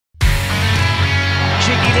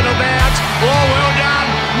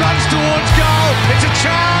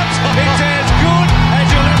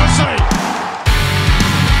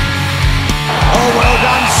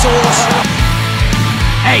Sauce.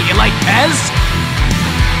 Hey, you like Pez?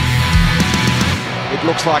 It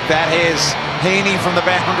looks like that. Here's Heaney from the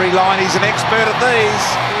boundary line. He's an expert at these.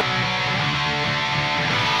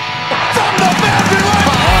 From the boundary line!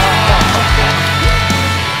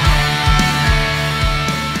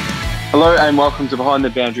 Hello and welcome to Behind the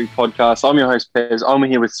Boundary podcast. I'm your host, Pez. I'm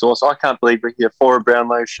here with Sauce. I can't believe we're here for a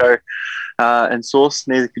Brownlow show. And Sauce,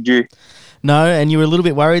 neither could you. No, and you were a little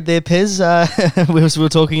bit worried there, Pez. We were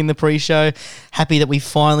talking in the pre-show. Happy that we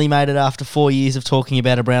finally made it after 4 years of talking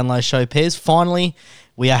about a Brownlow show, Pez. Finally,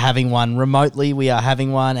 we are having one remotely. We are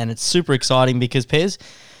having one, and it's super exciting because, Pez,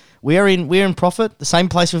 we're in profit, the same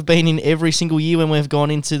place we've been in every single year when we've gone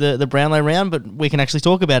into the Brownlow round, but we can actually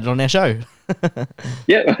talk about it on our show.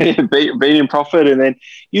 Yeah, been in profit, and then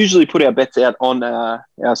usually put our bets out on our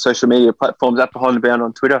social media platforms at Behind the Bound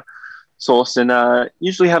on Twitter, Sauce, and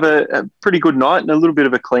usually have a pretty good night and a little bit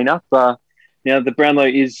of a clean-up. The Brownlow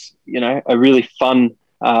is, a really fun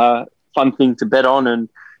thing to bet on and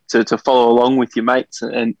to follow along with your mates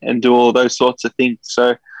and do all those sorts of things.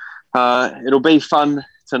 So it'll be fun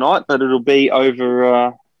tonight, but it'll be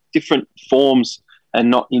over different forms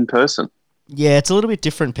and not in person. Yeah, it's a little bit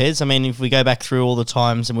different, Pez. I mean, if we go back through all the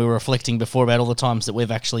times, and we were reflecting before about all the times that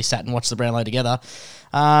we've actually sat and watched the Brownlow together,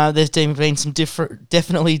 there's been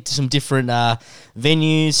definitely some different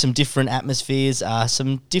venues, some different atmospheres,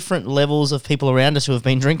 some different levels of people around us who have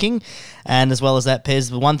been drinking, and as well as that, Pez,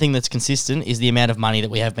 the one thing that's consistent is the amount of money that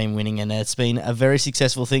we have been winning, and it's been a very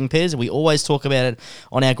successful thing, Pez. We always talk about it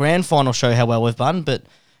on our grand final show, how well we've done, but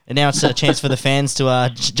now it's a chance for the fans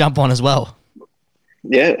to jump on as well.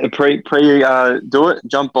 Yeah, do it,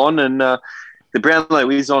 jump on, and the Brownlow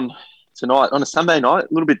is on tonight on a Sunday night, a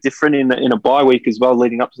little bit different in a bye week as well,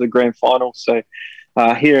 leading up to the grand final. So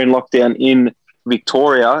here in lockdown in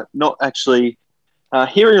Victoria, not actually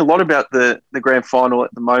hearing a lot about the grand final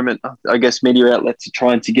at the moment. I guess media outlets are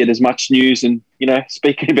trying to get as much news and,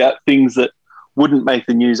 speaking about things that wouldn't make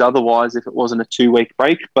the news otherwise if it wasn't a 2-week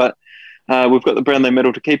break. But we've got the Brownlow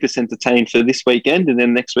medal to keep us entertained for this weekend, and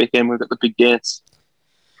then next weekend we've got the big dance.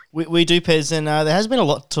 We do, Pez, and there has been a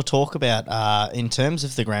lot to talk about in terms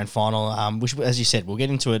of the grand final, which, as you said, we'll get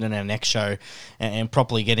into it in our next show and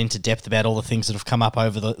properly get into depth about all the things that have come up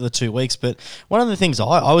over the 2 weeks. But one of the things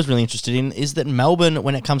I was really interested in is that Melbourne,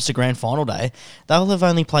 when it comes to grand final day, they'll have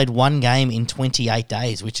only played one game in 28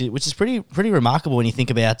 days, which is pretty remarkable when you think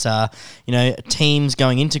about teams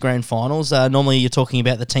going into grand finals. Normally, you're talking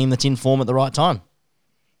about the team that's in form at the right time.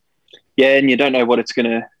 Yeah, and you don't know what it's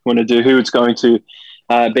going to want to do, who it's going to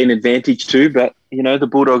be an advantage to, but the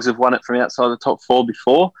Bulldogs have won it from outside the top 4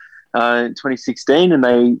 before in 2016, and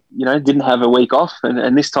they didn't have a week off,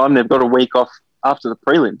 and this time they've got a week off after the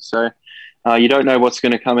prelims. So you don't know what's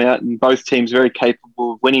going to come out, and both teams very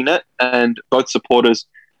capable of winning it, and both supporters,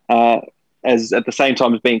 as at the same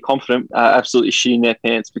time as being confident, absolutely shitting their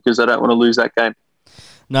pants because they don't want to lose that game.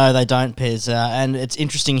 No, they don't, Pez. And it's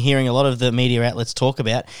interesting hearing a lot of the media outlets talk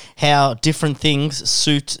about how different things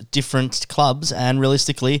suit different clubs. And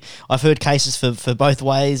realistically, I've heard cases for both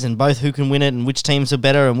ways and both who can win it and which teams are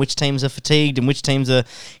better and which teams are fatigued and which teams are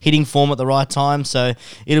hitting form at the right time. So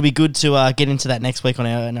it'll be good to get into that next week on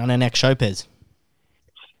our next show, Pez.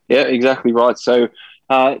 Yeah, exactly right. So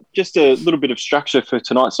just a little bit of structure for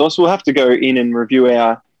tonight. So we'll have to go in and review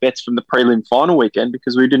our bets from the prelim final weekend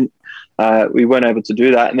because we weren't able to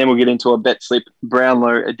do that, and then we'll get into a Bet Slip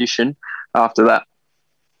Brownlow edition after that.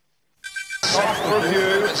 Soft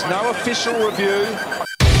review, it's no official review.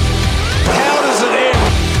 How does it end?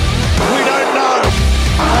 We don't know.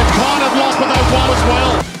 They've kind of lost, but they won as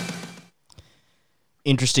well.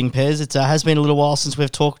 Interesting, Pez. It has been a little while since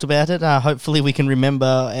we've talked about it. Hopefully we can remember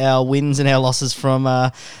our wins and our losses from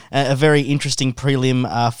a very interesting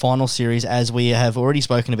prelim final series, as we have already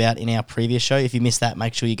spoken about in our previous show. If you missed that,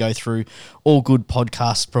 make sure you go through all good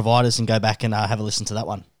podcast providers and go back and have a listen to that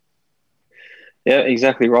one. Yeah,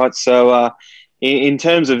 exactly right. So in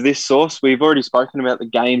terms of this Sauce, we've already spoken about the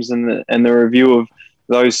games and the review of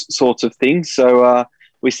those sorts of things. So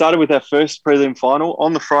we started with our first prelim final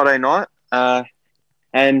on the Friday night.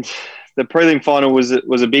 And the prelim final was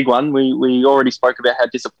a big one. We already spoke about how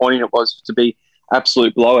disappointing it was to be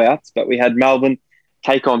absolute blowouts, but we had Melbourne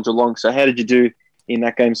take on Geelong. So how did you do in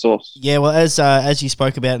that game, Sauce? Yeah, well, as you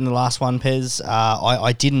spoke about in the last one, Pez,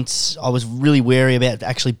 I was really wary about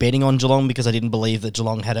actually betting on Geelong because I didn't believe that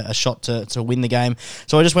Geelong had a shot to win the game.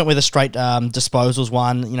 So I just went with a straight disposals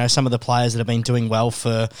one. Some of the players that have been doing well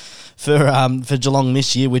for Geelong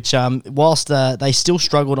this year, which whilst they still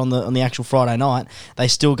struggled on the actual Friday night, they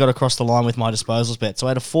still got across the line with my disposals bet. So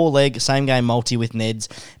I had a 4-leg same game multi with Neds,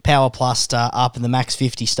 Power Plus up in the max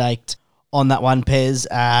 50 staked on that one, Pez,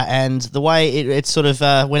 and the way it sort of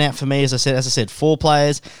went out for me, as I said, 4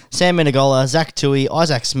 players: Sam Menegola, Zach Tui,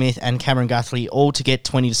 Isaac Smith, and Cameron Guthrie, all to get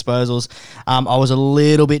 20 disposals. I was a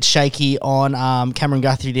little bit shaky on Cameron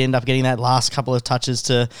Guthrie to end up getting that last couple of touches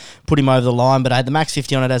to put him over the line, but I had the max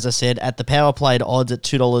 50 on it, as I said, at the power played odds at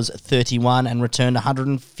 $2.31 and returned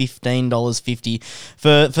 $115.50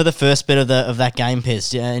 for the first bet of that game,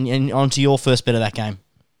 Pez. And on to your first bet of that game.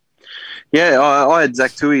 Yeah, I had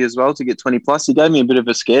Zach Tui as well to get 20 plus. He gave me a bit of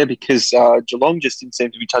a scare because Geelong just didn't seem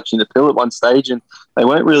to be touching the pill at one stage, and they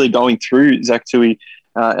weren't really going through Zach Tui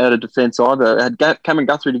out of defence either. I had Cameron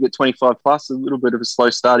Guthrie to get 25 plus, a little bit of a slow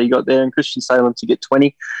start he got there, and Christian Salem to get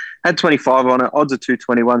 20. Had 25 on it, odds of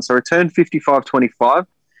 221, so returned 55.25.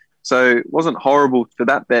 So it wasn't horrible for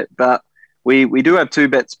that bet, but we do have 2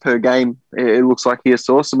 bets per game, it looks like here,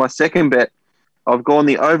 Source. So my second bet, I've gone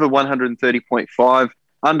the over 130.5,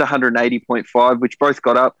 under 180.5, which both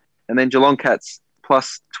got up, and then Geelong Cats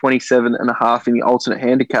plus 27.5 in the alternate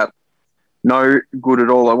handicap. No good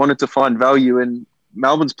at all. I wanted to find value, and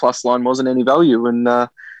Melbourne's plus line wasn't any value, and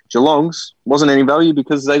Geelong's wasn't any value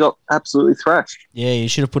because they got absolutely thrashed. Yeah, you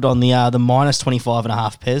should have put on the minus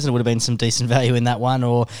 25.5 pairs, and it would have been some decent value in that one,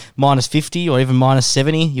 or minus 50 or even minus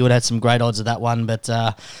 70. You would have had some great odds of that one, but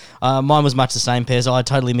mine was much the same, Pairs. I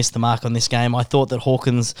totally missed the mark on this game. I thought that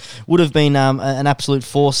Hawkins would have been an absolute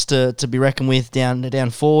force to be reckoned with down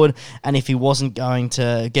forward, and if he wasn't going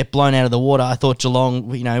to get blown out of the water, I thought Geelong,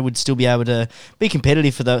 would still be able to be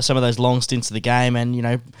competitive for some of those long stints of the game,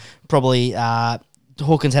 and probably.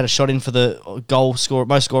 Hawkins had a shot in for the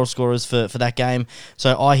most goal scorers for that game.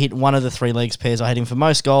 So I hit one of the 3 legs, Pairs. I had him for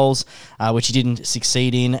most goals, which he didn't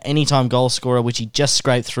succeed in. Anytime goal scorer, which he just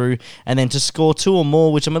scraped through. And then to score 2 or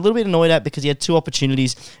more, which I'm a little bit annoyed at because he had 2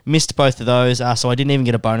 opportunities, missed both of those. So I didn't even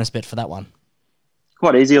get a bonus bet for that one.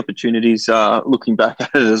 Quite easy opportunities looking back at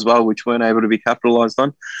it as well, which weren't able to be capitalised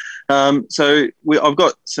on. So I've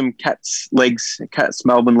got some Cats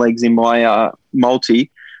Melbourne legs in my multi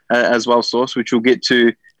as well, Source, which we'll get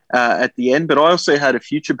to at the end. But I also had a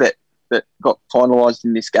future bet that got finalised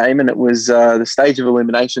in this game, and it was the stage of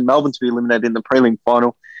elimination. Melbourne to be eliminated in the prelim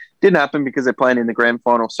final. Didn't happen because they're playing in the grand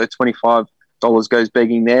final, so $25 goes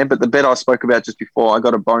begging there. But the bet I spoke about just before, I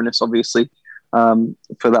got a bonus, obviously, for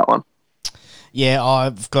that one. Yeah,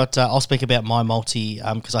 I've got. I'll speak about my multi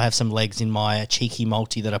because I have some legs in my cheeky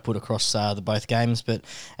multi that I put across the both games.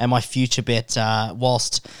 And my future bet,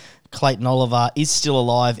 whilst Clayton Oliver is still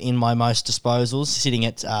alive in my most disposals, sitting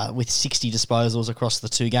at with 60 disposals across the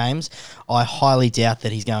 2 games, I highly doubt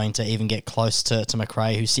that he's going to even get close to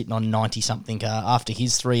McRae, who's sitting on 90-something after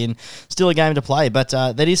his 3 and still a game to play. But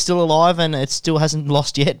that is still alive and it still hasn't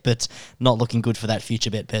lost yet, but not looking good for that future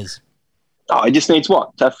bet, Pez. Oh, he just needs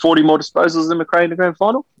what? To have 40 more disposals than McRae in the grand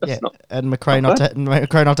final? And McRae not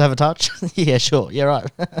to have a touch? Yeah, sure. Yeah, right.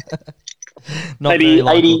 Maybe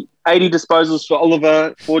 80 disposals for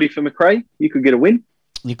Oliver, 40 for McRae. You could get a win.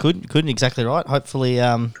 You could exactly right. Hopefully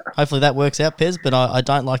that works out, Pez. But I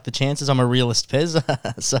don't like the chances. I'm a realist, Pez,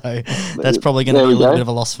 so that's probably going to be a little bit of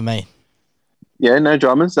a loss for me. Yeah, no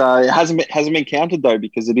dramas. It hasn't been counted though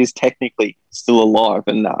because it is technically still alive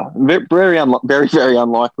and very very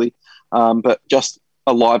unlikely, but just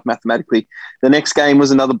alive mathematically. The next game was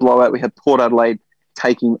another blowout. We had Port Adelaide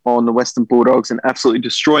taking on the Western Bulldogs and absolutely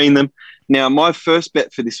destroying them. Now, my first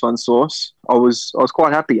bet for this one, Source, I was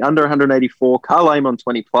quite happy. Under 184, Carl Aim on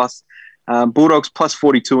 20 plus, Bulldogs plus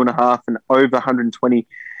 42.5 and over 129.5,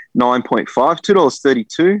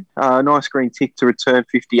 $2.32. Nice green tick to return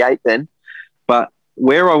 58 then. But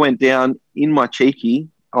where I went down in my cheeky,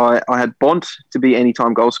 I had Bont to be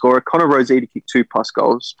anytime goal scorer, Connor Rosey to kick 2 plus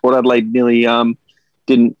goals. Port Adelaide nearly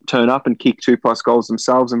didn't turn up and kick 2 plus goals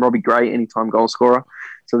themselves, and Robbie Gray anytime goal scorer.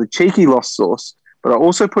 So the cheeky lost, Source. But I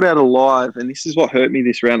also put out a live, and this is what hurt me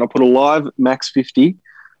this round. I put a live max 50.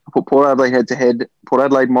 I put Port Adelaide head-to-head, Port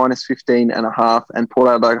Adelaide minus 15.5, and Port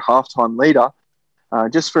Adelaide halftime leader,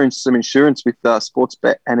 just for some insurance with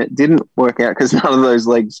Sportsbet. And it didn't work out because none of those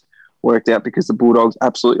legs worked out because the Bulldogs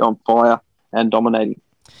absolutely on fire and dominating.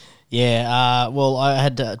 Yeah, well, I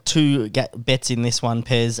had 2 bets in this one,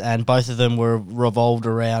 Pez, and both of them were revolved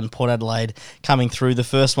around Port Adelaide coming through. The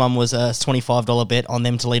first one was a $25 bet on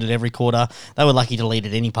them to lead at every quarter. They were lucky to lead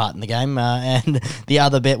at any part in the game. And the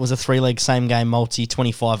other bet was a 3-leg same-game multi,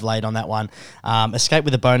 25 laid on that one. Escape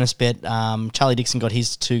with a bonus bet. Charlie Dixon got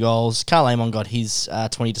his 2 goals. Carl Amon got his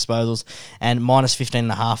 20 disposals. And minus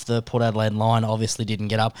 15.5, the Port Adelaide line obviously didn't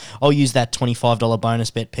get up. I'll use that $25 bonus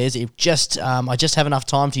bet, Pez. I just have enough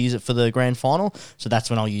time to use it for the grand final, so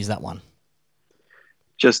that's when I'll use that one.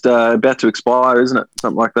 Just about to expire, isn't it?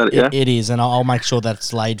 Something like that, yeah? It is, and I'll make sure that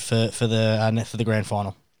it's laid for the grand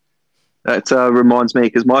final. That reminds me,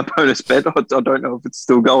 because my bonus bet, I don't know if it's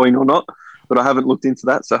still going or not, but I haven't looked into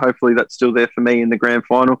that. So hopefully that's still there for me in the grand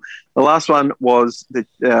final. The last one was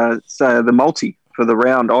the multi for the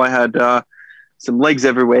round. I had some legs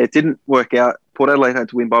everywhere. It didn't work out. Port Adelaide had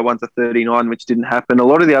to win by 1-39, which didn't happen. A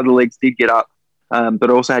lot of the other legs did get up, but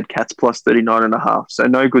I also had Cats plus 39.5. So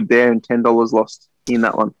no good there, and $10 lost in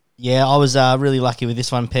that one. Yeah, I was really lucky with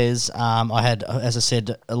this one, Pez. I had, as I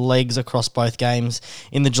said, legs across both games.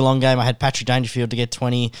 In the Geelong game, I had Patrick Dangerfield to get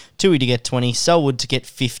 20, Tui to get 20, Selwood to get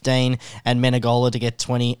 15, and Menegola to get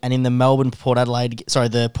 20. And in the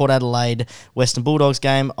the Port Adelaide Western Bulldogs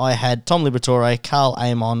game, I had Tom Liberatore, Carl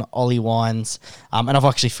Amon, Ollie Wines, and I've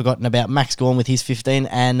actually forgotten about Max Gorn with his 15,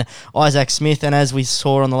 and Isaac Smith. And as we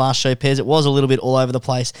saw on the last show, Pez, it was a little bit all over the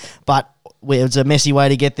place, but it was a messy way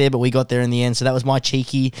to get there, but we got there in the end. So that was my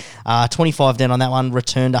cheeky 25 down on that one,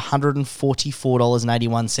 returned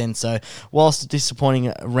 $144.81. So whilst a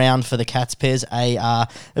disappointing round for the Cats, Pez, a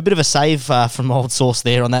bit of a save from old Sauce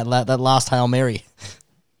there on that last Hail Mary.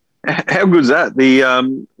 How good is that?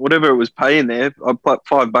 The whatever it was paying there, I put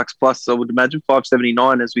 $5 plus. So I would imagine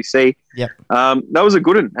 $5.79 as we see. Yep. That was a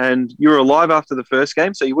good one, and you were alive after the first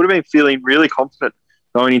game, so you would have been feeling really confident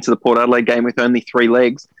going into the Port Adelaide game with only 3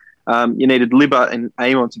 legs. You needed Libba and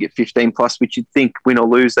Amon to get 15 plus, which you'd think win or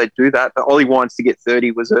lose they'd do that. But Ollie Wines to get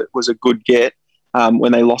 30 was a good get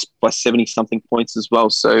when they lost by 70 something points as well.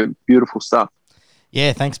 So beautiful stuff.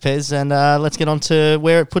 Yeah, thanks, Pez. And let's get on to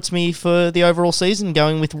where it puts me for the overall season.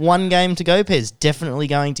 Going with 1 game to go, Pez. Definitely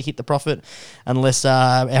going to hit the profit unless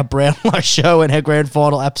our Brownlow show and our grand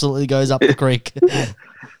final absolutely goes up the creek.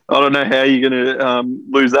 I don't know how you're going to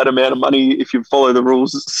lose that amount of money if you follow the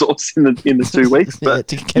rules Source in the 2 weeks,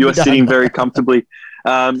 but you are sitting very comfortably.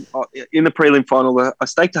 In the prelim final, I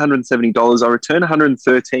staked $170. I returned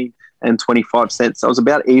 $113.25. I was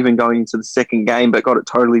about even going into the second game, but got it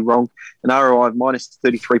totally wrong. An ROI of minus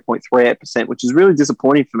 33.38%, which is really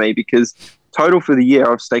disappointing for me because total for the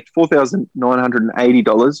year, I've staked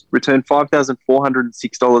 $4,980, returned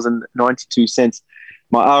 $5,406.92.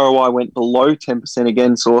 My ROI went below 10%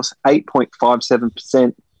 again, Source,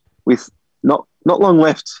 8.57%, with not long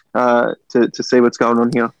left to see what's going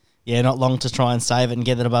on here. Yeah, not long to try and save it and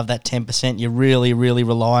get it above that 10%. You're really, really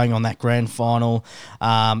relying on that grand final,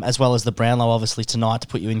 as well as the Brownlow, obviously, tonight to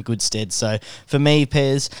put you in good stead. So for me,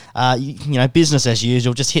 Pez, business as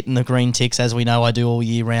usual, just hitting the green ticks, as we know I do all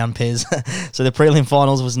year round, Pez. So the prelim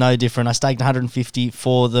finals was no different. I staked $150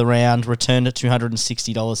 for the round, returned at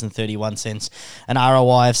 $260.31, an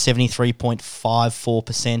ROI of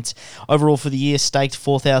 73.54%. Overall for the year, staked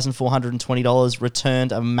 $4,420,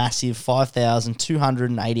 returned a massive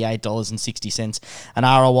 $5,288.60. An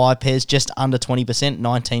ROI, Pez, just under 20%,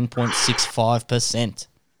 19.65%.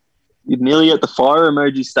 You're nearly at the fire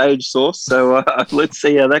emoji stage, Source, so let's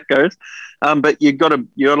see how that goes. But you got to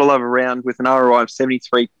love a round with an ROI of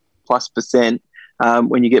 73+%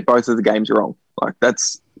 when you get both of the games wrong. Like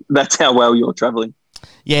that's how well you're traveling.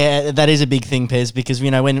 Yeah, that is a big thing, Pez, because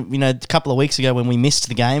a couple of weeks ago when we missed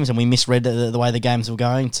the games and we misread the way the games were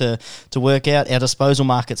going to work out, our disposal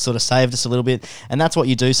market sort of saved us a little bit, and that's what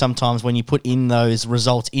you do sometimes when you put in those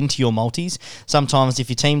results into your multis. Sometimes if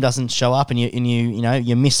your team doesn't show up and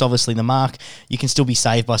you miss obviously the mark, you can still be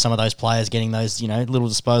saved by some of those players getting those little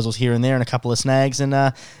disposals here and there and a couple of snags, and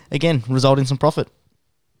again result in some profit.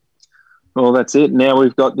 Well, that's it. Now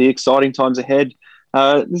we've got the exciting times ahead.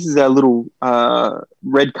 This is our little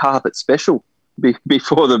red carpet special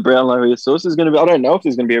before the Brownlow Source is going to be. I don't know if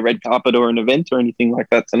there's going to be a red carpet or an event or anything like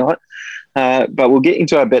that tonight, but we'll get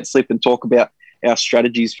into our bet slip and talk about our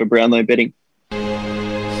strategies for Brownlow betting.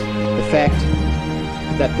 The fact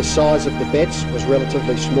that the size of the bets was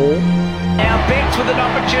relatively small. Our bets with an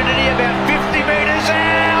opportunity about 50 metres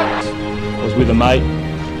out. I was with a mate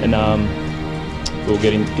and we were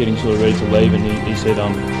getting sort of ready to leave, and he said,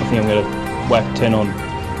 I think I'm going to whack 10 on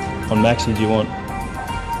Maxi. Do you want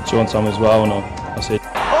some as well? And I said,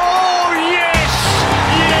 Oh, yes!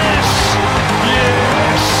 Yes!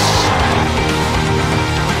 Yes!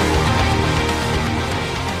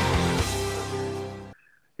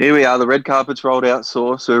 Here we are. The red carpet's rolled out,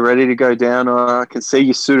 Source. We're ready to go down. I can see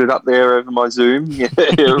you suited up there over my Zoom.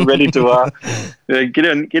 You're ready to get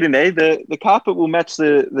in there. The carpet will match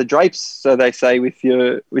the drapes, so they say, with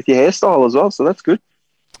your hairstyle as well. So that's good.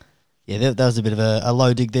 Yeah, that was a bit of a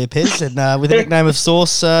low dig there, Pez. And with the nickname of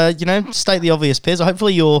Sauce, state the obvious, Pez.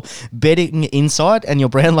 Hopefully your betting insight and your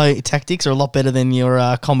Brownlow tactics are a lot better than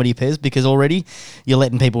your comedy, Pez, because already you're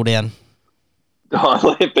letting people down.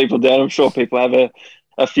 I let people down. I'm sure people have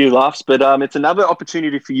a few laughs, but it's another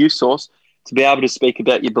opportunity for you, Sauce, to be able to speak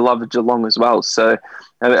about your beloved Geelong as well. So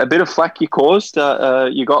a bit of flack you caused,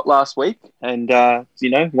 you got last week, and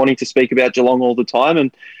wanting to speak about Geelong all the time,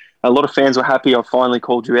 and a lot of fans were happy I finally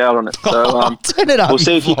called you out on it. So Turn it up, we'll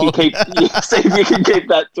see if you can keep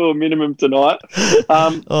that to a minimum tonight.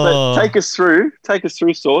 But take us through,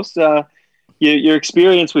 Sauce. Your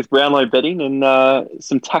experience with Brownlow betting and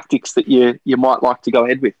some tactics that you might like to go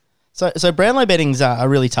ahead with. So Brownlow betting's a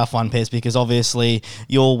really tough one, Pez, because obviously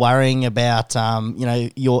you're worrying about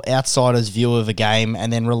your outsider's view of a game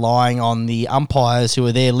and then relying on the umpires who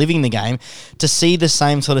are there living the game to see the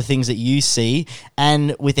same sort of things that you see,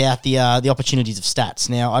 and without the opportunities of stats.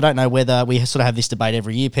 Now, I don't know whether we sort of have this debate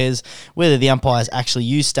every year, Pez, whether the umpires actually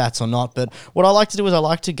use stats or not. But what I like to do is I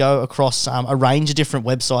like to go across a range of different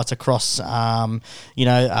websites across the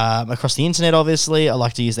internet. Obviously, I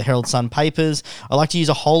like to use the Herald Sun papers. I like to use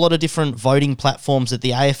a whole lot of different voting platforms that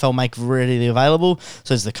the AFL make readily available.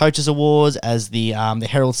 So there's the Coaches Awards, as the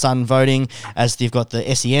Herald Sun voting, as you've got the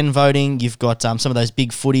SEN voting, you've got some of those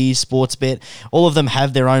big footies, Sportsbet. All of them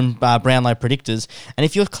have their own Brownlow predictors. And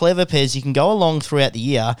if you're clever, Pez, you can go along throughout the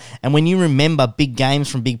year, and when you remember big games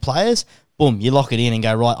from big players, boom, you lock it in and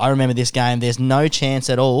go, right, I remember this game. There's no chance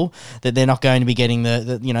at all that they're not going to be getting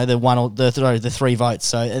the three votes.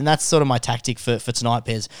 So, and that's sort of my tactic for tonight,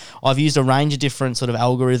 Pez. I've used a range of different sort of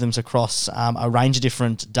algorithms across a range of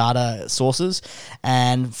different data sources.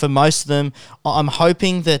 And for most of them, I'm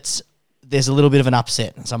hoping that there's a little bit of an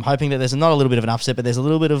upset. So I'm hoping that there's not a little bit of an upset, but there's a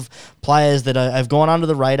little bit of players that have gone under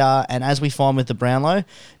the radar. And as we find with the Brownlow,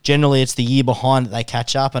 generally it's the year behind that they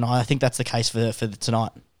catch up. And I think that's the case for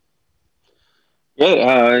tonight.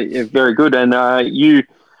 Yeah, very good. And you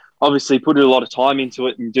obviously put a lot of time into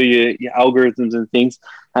it and do your algorithms and things.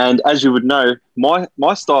 And as you would know,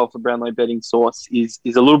 my style for Brownlow betting, Sauce is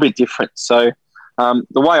a little bit different. So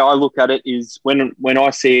the way I look at it is when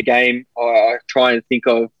I see a game, I try and think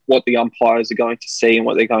of what the umpires are going to see and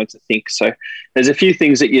what they're going to think. So there's a few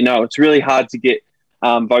things that it's really hard to get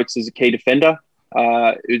votes as a key defender.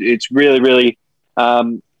 It's really, really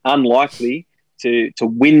unlikely to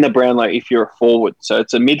win the Brownlow if you're a forward. So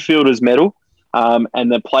it's a midfielder's medal,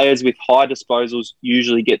 and the players with high disposals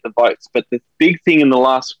usually get the votes. But the big thing in the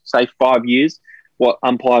last, say, 5 years, what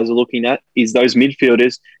umpires are looking at is those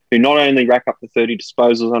midfielders who not only rack up the 30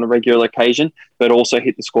 disposals on a regular occasion, but also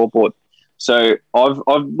hit the scoreboard. So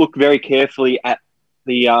I've looked very carefully at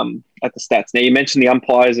the stats. Now, you mentioned the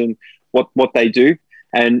umpires and what they do,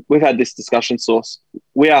 and we've had this discussion, Sauce.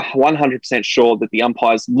 We are 100% sure that the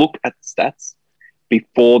umpires look at the stats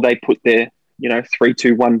before they put their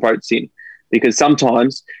 3-2-1 votes in, because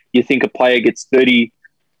sometimes you think a player gets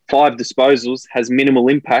 35 disposals, has minimal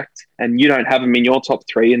impact, and you don't have them in your top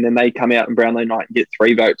three, and then they come out in Brownlow night and get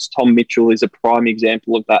 3 votes. Tom Mitchell is a prime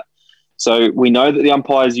example of that. So we know that the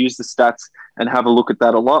umpires use the stats and have a look at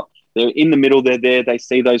that a lot. They're in the middle, they're there, they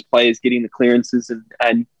see those players getting the clearances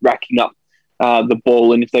and racking up the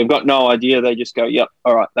ball, and if they've got no idea, they just go, yep,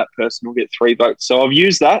 all right, that person will get 3 votes. So I've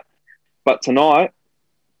used that, but tonight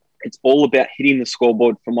it's all about hitting the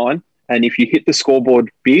scoreboard for mine. And if you hit the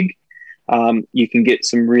scoreboard big, you can get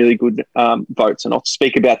some really good votes. And I'll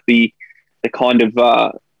speak about the kind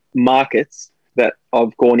of markets that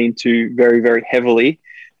I've gone into very, very heavily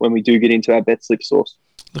when we do get into our bet slip, Sauce.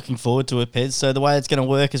 Looking forward to it, Pez. So the way it's going to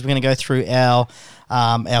work is we're going to go through our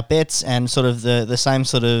bets and sort of the same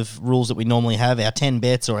sort of rules that we normally have, our 10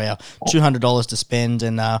 bets or our $200 to spend,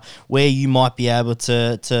 and where you might be able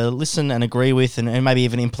to listen and agree with and maybe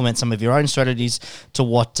even implement some of your own strategies to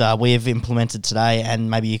what we have implemented today, and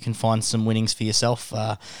maybe you can find some winnings for yourself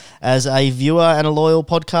as a viewer and a loyal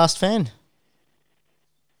podcast fan.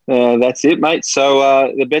 That's it, mate.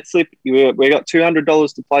 So the bet slip, we got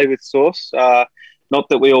 $200 to play with, Sauce. Not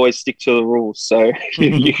that we always stick to the rules, so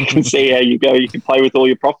you can see how you go. You can play with all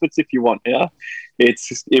your profits if you want. Yeah,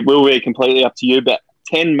 it will be completely up to you, but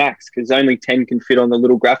 10 max, because only 10 can fit on the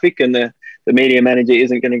little graphic, and the media manager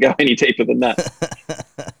isn't going to go any deeper than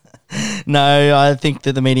that. No, I think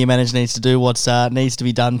that the media manager needs to do what needs to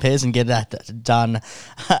be done, Pez, and get that done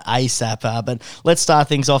ASAP. But let's start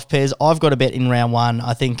things off, Pez. I've got a bet in round one.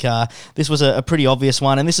 I think this was a pretty obvious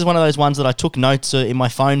one, and this is one of those ones that I took notes in my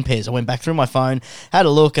phone, Pez. I went back through my phone, had a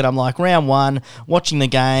look, and I'm like, round one, watching the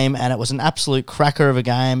game, and it was an absolute cracker of a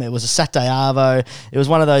game. It was a Saturday Arvo. It was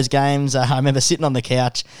one of those games, I remember sitting on the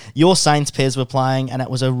couch. Your Saints, Pez, were playing, and it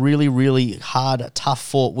was a really, really hard,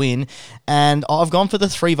 tough-fought win, and I've gone for the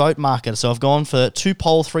 3-vote market. So I've gone for 2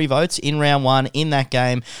 poll, 3 votes in round 1 in that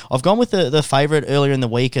game. I've gone with the favourite earlier in the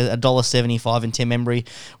week, $1.75 in Tim Embry.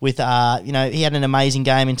 With he had an amazing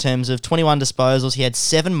game in terms of 21 disposals. He had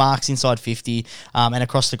 7 marks inside 50 and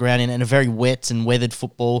across the ground in a very wet and weathered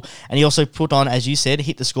football. And he also put on, as you said,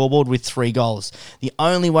 hit the scoreboard with 3 goals. The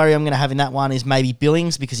only worry I'm going to have in that one is maybe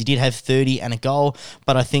Billings, because he did have 30 and a goal.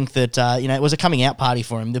 But I think that it was a coming out party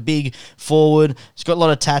for him. The big forward, he's got a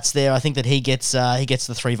lot of tats there. I think that he gets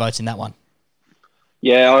the 3 votes in that one.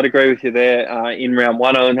 Yeah, I'd agree with you there in round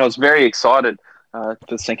 1. And I was very excited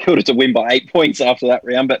for St Kilda to win by 8 points after that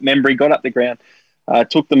round. But Membry got up the ground,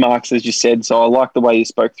 took the marks, as you said. So I like the way you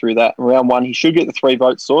spoke through that. In round 1, he should get the 3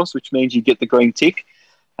 vote source, which means you get the green tick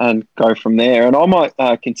and go from there. And I might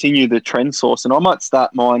continue the trend source, and I might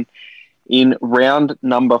start mine in round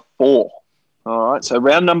number 4. All right, so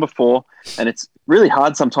round number 4, and it's really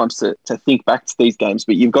hard sometimes to think back to these games,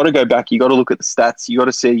 but you've got to go back, you've got to look at the stats, you've got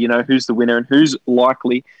to see, who's the winner and who's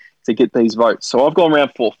likely to get these votes. So I've gone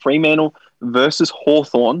round 4, Fremantle versus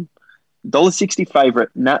Hawthorn, $1.60 favourite,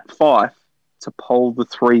 Nat Fyfe to poll the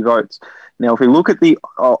 3 votes. Now, if we look at the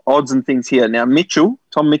odds and things here, now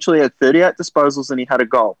Tom Mitchell, he had 38 disposals and he had a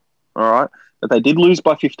goal, all right, but they did lose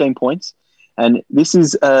by 15 points, and this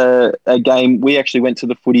is a game, we actually went to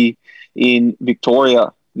the footy in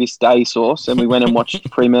Victoria this day, Source, and we went and watched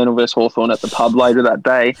Fremantle versus Hawthorn at the pub later that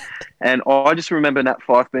day. And I just remember Nat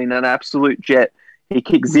Fyfe being an absolute jet. He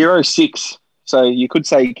kicked 0-6. So you could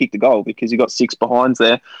say he kicked a goal because he got 6 behinds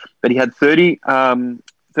there. But he had 30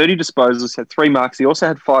 disposals, had 3 marks. He also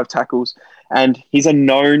had 5 tackles. And he's a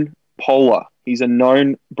known poller. He's a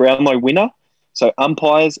known Brownlow winner. So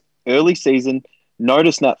umpires, early season,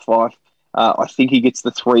 notice Nat Fyfe. I think he gets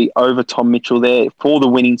the 3 over Tom Mitchell there for the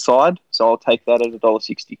winning side. So I'll take that at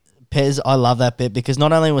 $1.60. Pez, I love that bit because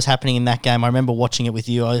not only was happening in that game, I remember watching it with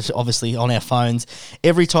you, I was obviously on our phones.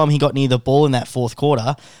 Every time he got near the ball in that fourth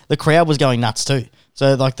quarter, the crowd was going nuts too.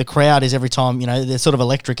 So, the crowd is every time, they're sort of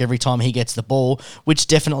electric every time he gets the ball, which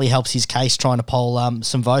definitely helps his case trying to poll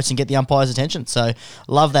some votes and get the umpire's attention. So,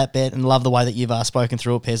 love that bet and love the way that you've spoken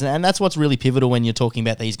through it, Pez. And that's what's really pivotal when you're talking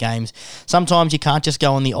about these games. Sometimes you can't just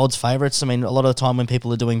go on the odds favourites. I mean, a lot of the time when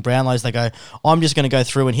people are doing Brownlows, they go, I'm just going to go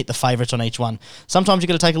through and hit the favourites on each one. Sometimes you've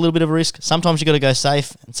got to take a little bit of a risk. Sometimes you've got to go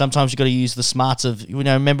safe. And sometimes you've got to use the smarts of,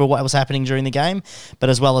 remember what was happening during the game. But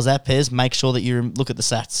as well as that, Pez, make sure that you look at the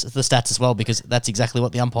stats as well, because that's exactly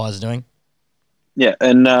what the umpires are doing. Yeah,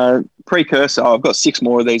 and precursor, I've got 6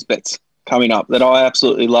 more of these bets coming up that I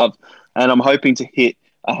absolutely love, and I'm hoping to hit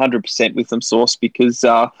 100% with them, Source, because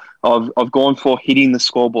I've gone for hitting the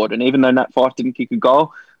scoreboard. And even though Nat Fyfe didn't kick a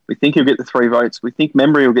goal, we think he'll get the 3 votes. We think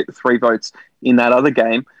Membry will get the 3 votes in that other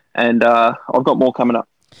game, and I've got more coming up.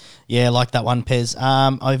 Yeah, I like that one, Pez.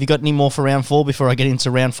 Have you got any more for round 4 before I get into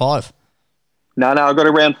round 5? No, I've got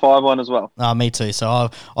a round 5 one as well. Me too. So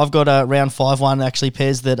I've got a round 5 one, actually,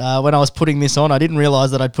 Pez, that when I was putting this on, I didn't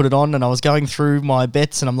realise that I'd put it on, and I was going through my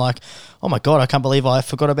bets, and I'm like, oh my God, I can't believe I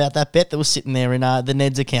forgot about that bet that was sitting there in the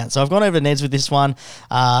Neds account. So I've gone over to Neds with this one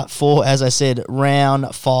for, as I said,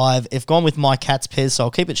 round 5. I've gone with my Cats, Pez, so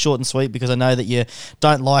I'll keep it short and sweet because I know that you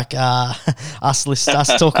don't like us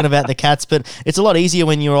talking about the Cats, but it's a lot easier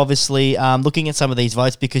when you're obviously looking at some of these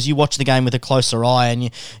votes because you watch the game with a closer eye, and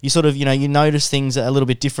you sort of, you notice things a little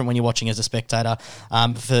bit different when you're watching as a spectator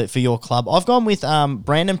for your club. I've gone with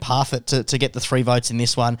Brandon Parfitt to get the 3 votes in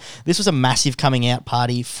this one. This was a massive coming out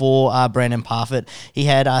party for Brandon Parfitt. He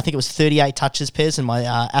had, I think it was 38 touches, Pez, and my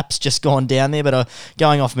app's just gone down there, but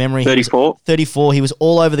going off memory, 34. 34. He was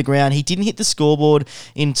all over the ground. He didn't hit the scoreboard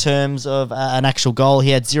in terms of an actual goal. He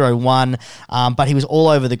had 0-1, but he was all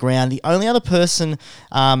over the ground. The only other person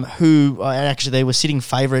who actually they were sitting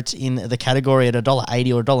favourite in the category at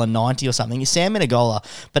 $1.80 or $1.90 or something is Sam Menegola.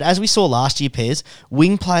 But as we saw last year, Pez,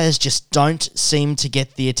 wing players just don't seem to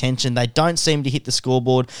get the attention. They don't seem to hit the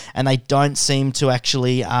scoreboard, and they don't seem to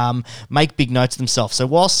actually make big notes themselves. So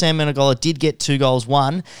while Sam Menegola did get 2 goals,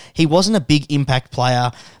 he wasn't a big impact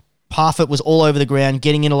player. Parfitt was all over the ground,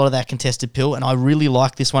 getting in a lot of that contested pill, and I really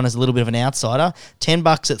like this one as a little bit of an outsider. $10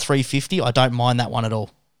 at $3.50, I don't mind that one at all.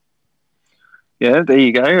 Yeah, there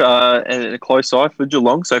you go. And a close eye for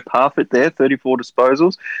Geelong. So Parfitt there, 34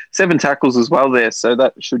 disposals, 7 tackles as well there. So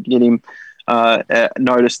that should get him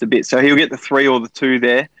noticed a bit. So he'll get the 3 or the 2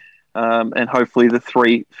 there, and hopefully the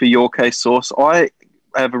 3 for your case, Source. I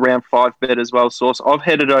have a round 5 bet as well, Source. I've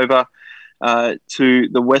headed over to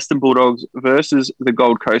the Western Bulldogs versus the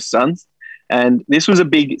Gold Coast Suns. And this was a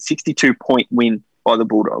big 62-point win by the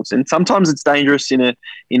Bulldogs. And sometimes it's dangerous in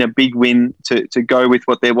a big win to go with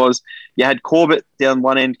what there was. You had Corbett down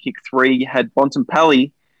one end kick 3. You had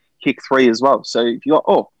Bontempelli kick 3 as well. So if you got,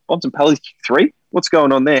 Bontempelli's kick 3? What's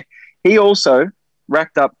going on there? He also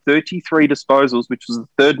racked up 33 disposals, which was the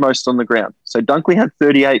third most on the ground. So Dunkley had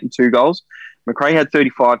 38 and 2 goals. McRae had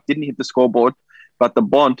 35, didn't hit the scoreboard, but the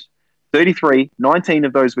Bont, 33, 19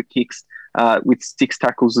 of those were kicks with 6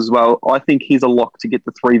 tackles as well. I think he's a lock to get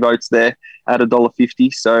the 3 votes there at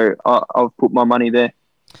 $1.50, so I've put my money there.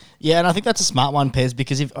 Yeah, and I think that's a smart one, Pez,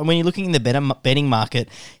 because when you're looking in the betting market,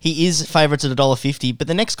 he is favourites at $1.50, but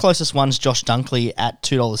the next closest one's Josh Dunkley at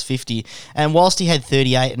 $2.50. And whilst he had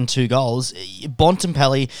 38 and 2 goals,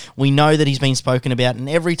 Bontempelli, we know that he's been spoken about, and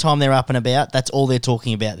every time they're up and about, that's all they're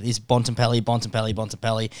talking about is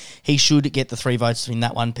Bontempelli. He should get the 3 votes in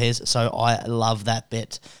that one, Pez, so I love that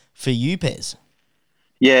bet for you, Pez.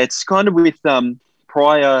 Yeah, it's kind of with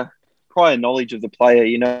prior knowledge of the player.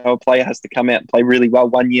 You know, a player has to come out and play really well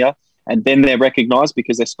one year and then they're recognised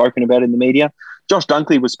because they're spoken about in the media. Josh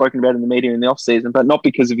Dunkley was spoken about in the media in the off-season, but not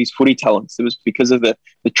because of his footy talents. It was because of the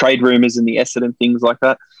trade rumours and the Essendon things like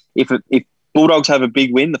that. If Bulldogs have a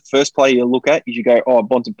big win, the first player you look at is you go, oh,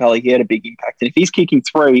 Bontempelli, he had a big impact. And if he's kicking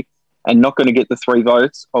 3 and not going to get the 3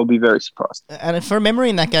 votes, I'll be very surprised. And for memory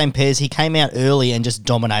in that game, Pez, he came out early and just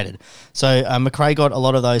dominated. So McRae got a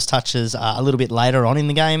lot of those touches a little bit later on in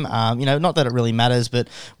the game. Not that it really matters, but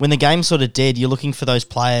when the game's sort of dead, you're looking for those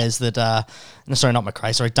players that,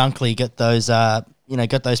 Dunkley get those,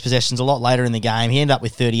 got those possessions a lot later in the game. He ended up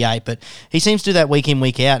with 38, but he seems to do that week in,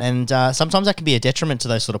 week out, and sometimes that can be a detriment to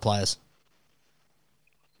those sort of players.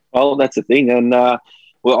 Well, that's the thing, and I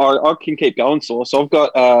can keep going, so I've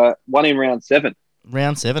got one in round 7.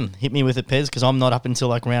 Round 7. Hit me with it, Pez, because I'm not up until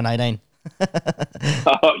like round 18.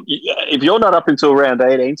 If you're not up until round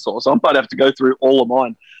 18, Sauce, I might have to go through all of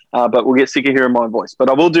mine, but we'll get sick of hearing my voice. But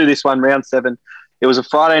I will do this one, round 7. It was a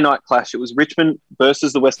Friday night clash. It was Richmond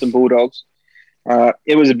versus the Western Bulldogs.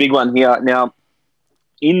 It was a big one here. Now,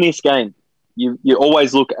 in this game, you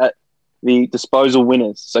always look at the disposal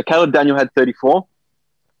winners. So Caleb Daniel had 34.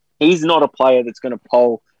 He's not a player that's going to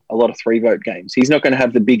poll a lot of 3-vote games. He's not going to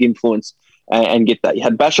have the big influence and get that. You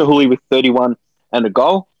had Basher Hooley with 31 and a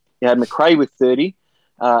goal. You had McRae with 30,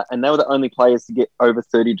 and they were the only players to get over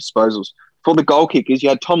 30 disposals. For the goal kickers, you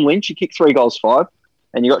had Tom Lynch, he kicked 3 goals, 5,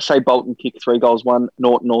 and you got Shea Bolton, kicked 3 goals, 1.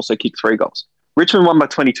 Norton also kicked 3 goals. Richmond won by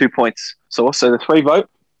 22 points. So the 3-vote,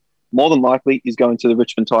 more than likely, is going to the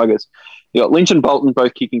Richmond Tigers. You got Lynch and Bolton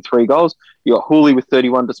both kicking 3 goals. You got Hooley with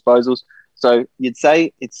 31 disposals. So you'd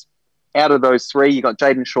say it's out of those 3, you got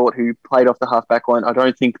Jaden Short, who played off the half-back line. I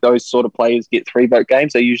don't think those sort of players get 3-vote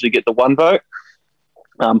games. They usually get the 1 vote,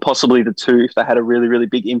 possibly the 2 if they had a really, really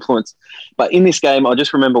big influence. But in this game, I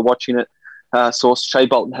just remember watching it. Shea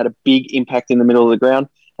Bolton had a big impact in the middle of the ground,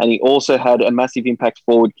 and he also had a massive impact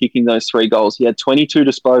forward kicking those 3 goals. He had 22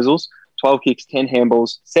 disposals, 12 kicks, 10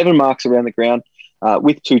 handballs, 7 marks around the ground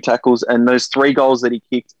with 2 tackles, and those 3 goals that he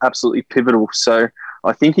kicked, absolutely pivotal. So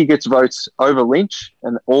I think he gets votes over Lynch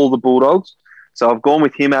and all the Bulldogs. So I've gone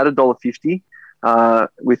with him at $1.50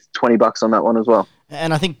 with $20 on that one as well.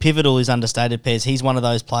 And I think pivotal is understated, Pez. He's one of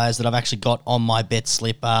those players that I've actually got on my bet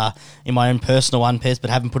slip in my own personal one, Pez, but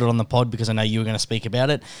haven't put it on the pod because I know you were going to speak about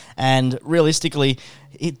it. And realistically,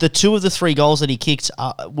 the 2 of the 3 goals that he kicked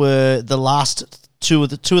were the last two of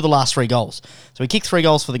the last 3 goals. So he kicked 3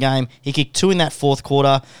 goals for the game. He kicked 2 in that fourth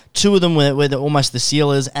quarter. 2 of them were almost the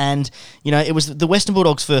sealers. And, it was the Western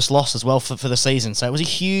Bulldogs' first loss as well for the season. So it was a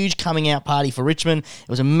huge coming out party for Richmond. It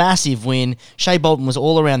was a massive win. Shea Bolton was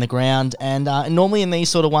all around the ground. And normally in these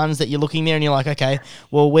sort of ones that you're looking there and you're like, okay,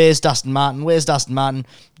 well, where's Dustin Martin?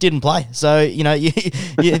 Didn't play. So,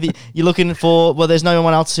 you're looking for, well, there's no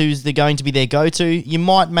one else who's going to be their go-to. You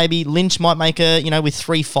maybe Lynch might make with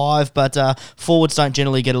 3-5, but forwards don't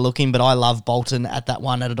generally get a look in, but I love Bolton at that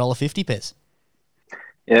one at $1.50, Pez.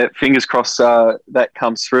 Yeah, fingers crossed that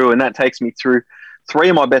comes through, and that takes me through 3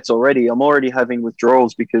 of my bets already. I'm already having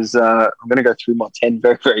withdrawals because I'm going to go through my 10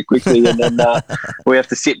 very, very quickly, and then we have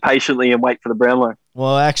to sit patiently and wait for the Brownlow.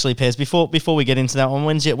 Well, actually, Pez, before we get into that one,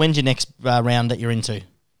 when's your next round that you're into?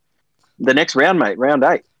 The next round, mate, round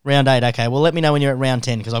 8. Round 8, okay. Well, let me know when you're at round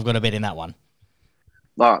 10 because I've got a bet in that one.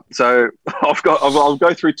 All right, so I'll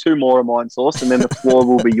go through 2 more of mine, Sauce, and then the floor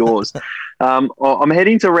will be yours. I'm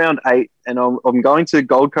heading to round 8, and I'm going to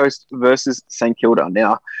Gold Coast versus St Kilda.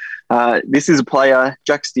 Now, this is a player,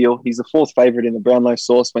 Jack Steele. He's the 4th favourite in the Brownlow,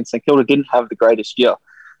 Sauce when St Kilda didn't have the greatest year.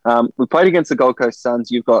 We played against the Gold Coast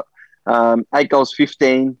Suns. You've got 8 goals,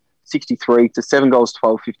 15, 63 to 7 goals,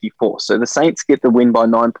 12, 54. So the Saints get the win by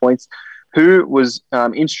 9 points. Who was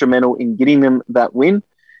instrumental in getting them that win?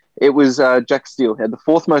 It was Jack Steele. He had the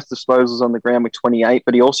 4th most disposals on the ground with 28,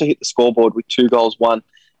 but he also hit the scoreboard with 2 goals, 1,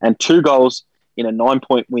 and 2 goals in a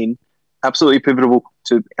 9-point win absolutely pivotal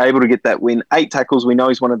to able to get that win. 8 tackles. We know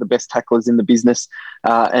he's one of the best tacklers in the business,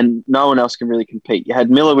 and no one else can really compete. You had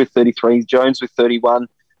Miller with 33, Jones with 31,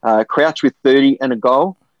 Crouch with 30 and a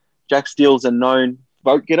goal. Jack Steele's a known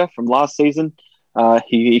vote getter from last season.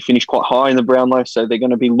 He finished quite high in the Brownlow, so they're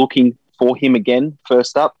going to be looking for him again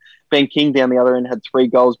first up. Ben King down the other end had 3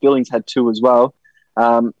 goals. Billings had 2 as well.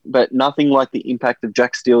 But nothing like the impact of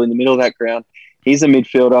Jack Steele in the middle of that ground. He's a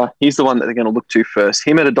midfielder. He's the one that they're going to look to first.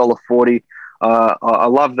 Him at $1.40. I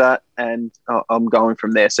love that, and I'm going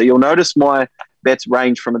from there. So you'll notice my bets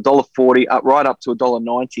range from $1.40 right up to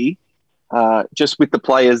 $1.90, just with the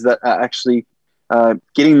players that are actually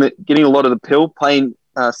getting a lot of the pill, playing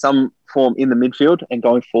some form in the midfield and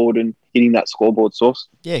going forward and hitting that scoreboard source.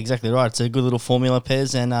 Yeah, exactly right. It's a good little formula,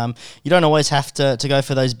 Pez, and you don't always have to go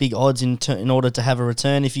for those big odds in order to have a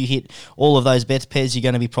return. If you hit all of those bets, Pez, you're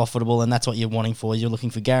going to be profitable, and that's what you're wanting for. You're looking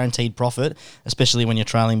for guaranteed profit, especially when you're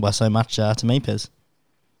trailing by so much to me, Pez.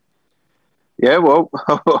 Yeah, well,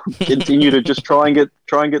 I'll continue to just try and get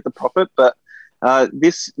the profit, but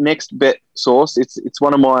this next bet source, it's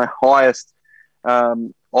one of my highest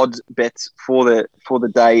odds bets for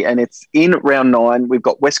the day, and it's in round 9. We've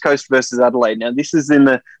got West Coast versus Adelaide. Now, this is in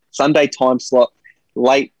the Sunday time slot,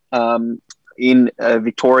 late in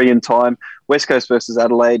Victorian time. West Coast versus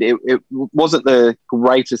Adelaide. It wasn't the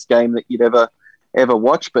greatest game that you'd ever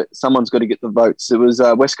watch, but someone's got to get the votes. It was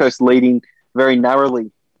West Coast leading very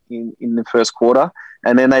narrowly in the first quarter,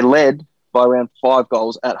 and then they led by around 5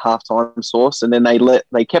 goals at halftime source, and then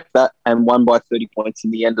they kept that and won by 30 points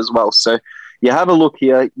in the end as well. So you have a look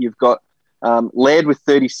here. You've got Laird with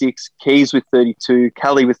 36, Keys with 32,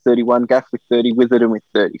 Kelly with 31, Gaff with 30, Witherden with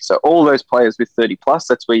 30. So all those players with 30 plus,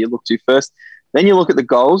 that's where you look to first. Then you look at the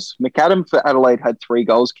goals. McAdam for Adelaide had 3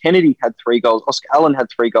 goals. Kennedy had 3 goals. Oscar Allen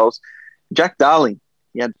had 3 goals. Jack Darling,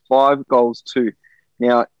 he had 5 goals too.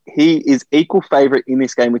 Now, he is equal favourite in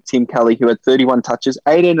this game with Tim Kelly, who had 31 touches.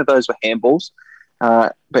 18 of those were handballs.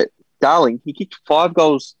 But Darling, he kicked 5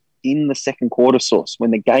 goals in the second quarter source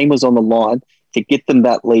when the game was on the line to get them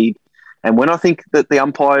that lead. And when I think that the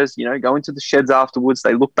umpires, go into the sheds afterwards,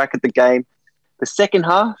 they look back at the game, the second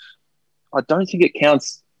half, I don't think it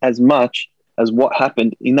counts as much as what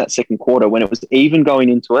happened in that second quarter when it was even going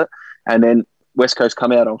into it, and then West Coast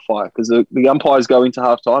come out on fire because the umpires go into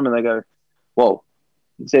halftime and they go, whoa,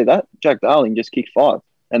 you see that? Jack Darling just kicked 5.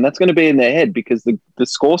 And that's going to be in their head because the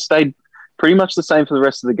score stayed pretty much the same for the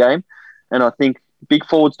rest of the game. And I think big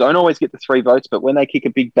forwards don't always get the 3 votes, but when they kick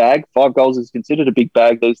a big bag, 5 goals is considered a big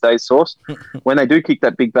bag these days, Source. When they do kick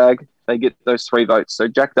that big bag, they get those 3 votes. So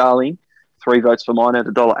Jack Darling, 3 votes for mine at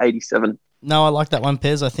 $1.87. No, I like that one,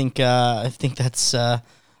 Pez. I think that's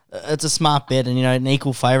it's a smart bet, and an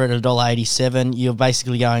equal favourite at $1.87. You're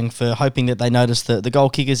basically going for hoping that they notice the goal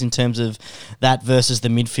kickers in terms of that versus the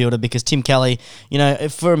midfielder, because Tim Kelly,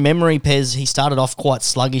 for memory, Pez, he started off quite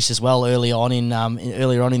sluggish as well earlier on in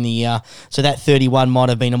the year. So that 31 might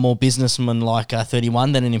have been a more businessman-like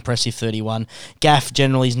 31 than an impressive 31. Gaff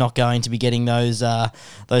generally is not going to be getting those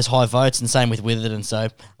high votes, and same with Witherden. So I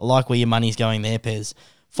like where your money's going there, Pez.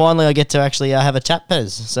 Finally, I get to actually have a chat,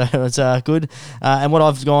 Pez, so it's good. And what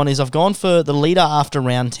I've gone for the leader after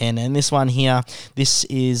round 10, and this one here, this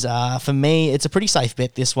is, for me, it's a pretty safe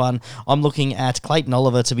bet, this one. I'm looking at Clayton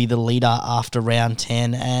Oliver to be the leader after round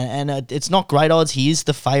 10, and it's not great odds. He is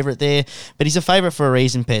the favourite there, but he's a favourite for a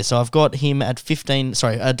reason, Pez. So I've got him at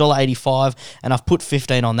 $1.85, and I've put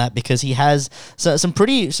 15 on that because he has some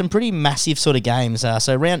pretty massive sort of games.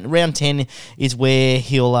 So round 10 is where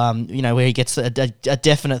he'll, where he gets a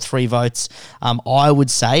definite 3 votes. I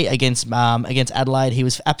would say against Adelaide, he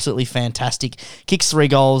was absolutely fantastic. Kicks 3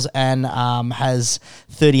 goals and has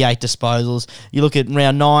 38 disposals. You look at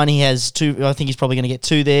round 9, he has 2. I think he's probably going to get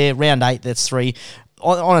 2 there. Round 8, that's 3.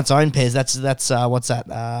 On its own, Pez, that's what's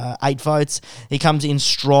that? 8 votes. He comes in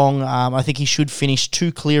strong. I think he should finish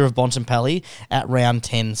 2 clear of Bontempelli at round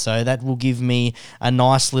 10. So that will give me a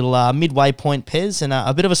nice little midway point, Pez. And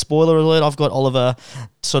a bit of a spoiler alert, I've got Oliver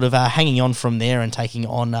sort of hanging on from there and taking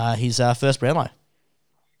on his first Brownlow.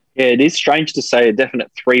 Yeah, it is strange to say a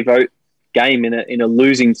definite 3 vote game in a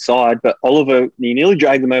losing side, but Oliver, he nearly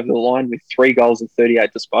dragged them over the line with 3 goals and 38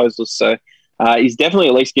 disposals. So he's definitely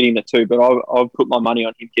at least getting the 2, but I'll put my money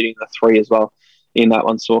on him getting the 3 as well in that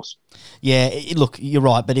one, Source. Yeah, look, you're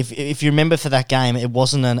right, but if you remember for that game, it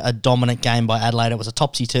wasn't a dominant game by Adelaide. It was a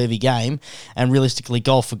topsy-turvy game, and realistically,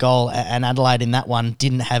 goal for goal, and Adelaide in that one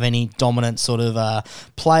didn't have any dominant sort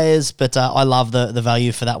of players, but I love the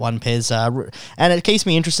value for that one, Pez, and it keeps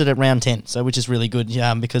me interested at round 10, so which is really good,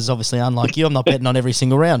 because obviously, unlike you, I'm not betting on every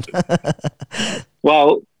single round.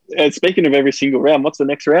 Well, speaking of every single round, what's the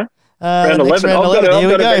next round? Round Next 11. round I've got 11. Here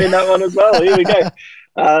to we bet in go. that one as well. Here we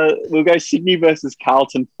go. We'll go Sydney versus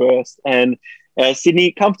Carlton first. And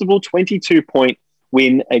Sydney, comfortable 22-point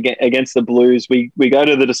win against the Blues. We go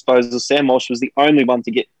to the disposals. Sam Walsh was the only one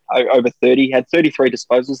to get over 30. He had 33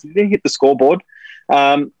 disposals. He didn't hit the scoreboard.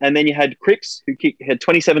 And then you had Cripps, who had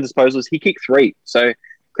 27 disposals. He kicked 3. So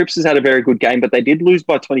Cripps has had a very good game, but they did lose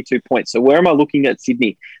by 22 points. So where am I looking at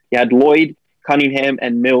Sydney? You had Lloyd, Cunningham,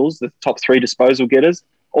 and Mills, the top 3 disposal getters.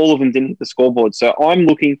 All of them didn't hit the scoreboard. So I'm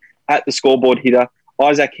looking at the scoreboard hitter,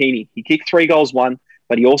 Isaac Heaney. He kicked 3 goals, 1,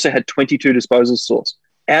 but he also had 22 disposals sourced.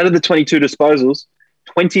 Out of the 22 disposals,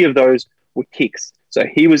 20 of those were kicks. So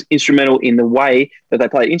he was instrumental in the way that they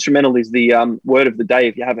played. Instrumental is the word of the day,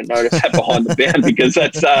 if you haven't noticed that behind the band, because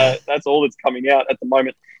that's all that's coming out at the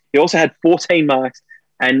moment. He also had 14 marks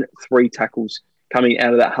and 3 tackles coming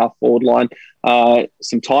out of that half-forward line.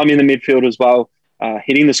 Some time in the midfield as well,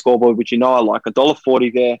 hitting the scoreboard, which I like.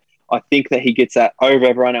 $1.40 there. I think that he gets that over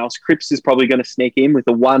everyone else. Cripps is probably going to sneak in with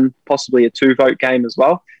a 1, possibly a 2-vote game as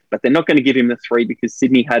well, but they're not going to give him the 3 because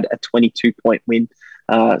Sydney had a 22-point win.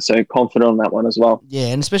 So confident on that one as well. Yeah,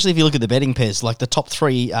 and especially if you look at the betting pairs, like the top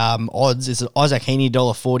 3 odds is Isaac Heaney,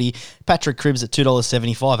 $1.40, Patrick Cripps at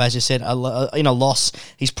 $2.75. As you said, in a loss,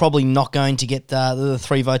 he's probably not going to get the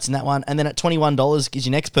 3 votes in that one. And then at $21 is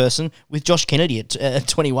your next person with Josh Kennedy at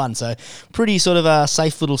 21. So pretty sort of a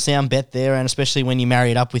safe little sound bet there, and especially when you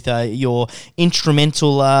marry it up with your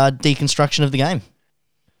instrumental deconstruction of the game.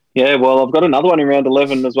 Yeah, well, I've got another one in round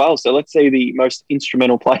 11 as well. So let's see the most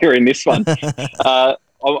instrumental player in this one.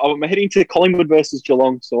 I'm heading to Collingwood versus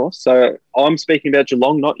Geelong, Source. So I'm speaking about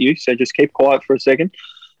Geelong, not you. So just keep quiet for a second.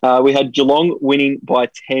 We had Geelong winning by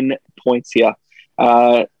 10 points here.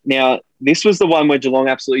 Now, this was the one where Geelong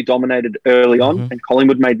absolutely dominated early on, and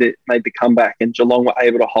Collingwood made the comeback, and Geelong were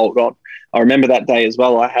able to hold on. I remember that day as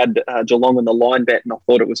well. I had Geelong on the line bet, and I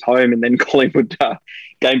thought it was home, and then Collingwood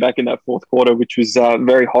came back in that fourth quarter, which was a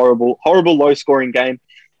very horrible, low-scoring game.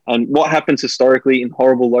 And what happens historically in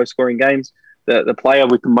horrible, low-scoring games? The player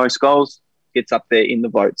with the most goals gets up there in the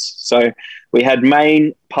votes. So we had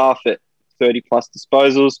Maine, Parfitt, 30-plus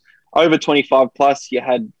disposals. Over 25-plus, you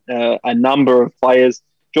had a number of players.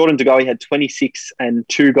 Jordan De Goey had 26 and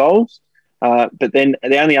 2 goals. But then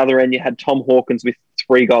down the other end, you had Tom Hawkins with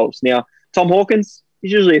 3 goals. Now, Tom Hawkins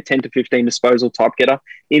is usually a 10 to 15 disposal type getter.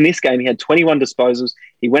 In this game, he had 21 disposals.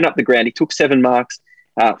 He went up the ground. He took 7 marks,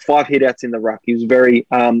 5 hitouts in the ruck. He was very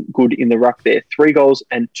good in the ruck there. 3 goals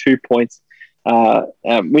and 2 points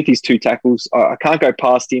with his 2 tackles. I can't go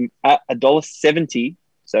past him at $1.70.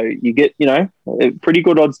 So you get, pretty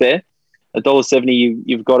good odds there. $1.70,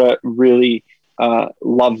 you've got to really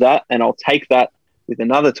love that. And I'll take that with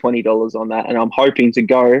another $20 on that. And I'm hoping to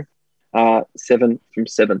go 7 from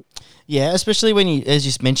 7. Yeah, especially when you, as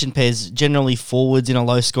you mentioned, Pez, generally forwards in a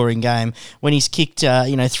low-scoring game. When he's kicked,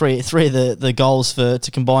 three of the goals to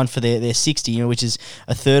combine for their 60, which is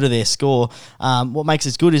a third of their score. What makes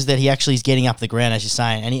it good is that he actually is getting up the ground, as you're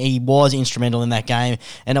saying, and he was instrumental in that game.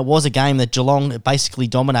 And it was a game that Geelong basically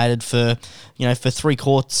dominated for 3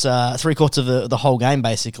 quarters of the whole game,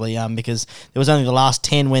 basically, because there was only the last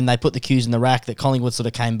 10 when they put the cues in the rack that Collingwood sort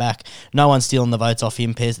of came back. No one's stealing the votes off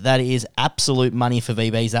him, Pez. That is absolute money for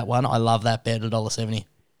VBs, that one. I love that bet at $1.70.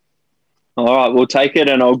 All right, we'll take it,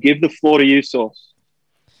 and I'll give the floor to you, Sauce.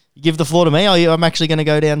 You give the floor to me? I'm actually going to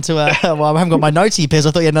go down to... well, I haven't got my notes here, Pez.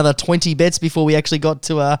 I thought you had another 20 bets before we actually got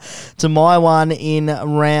to my one in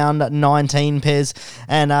round 19, Pez.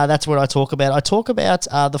 And that's what I talk about. I talk about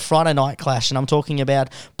the Friday night clash, and I'm talking about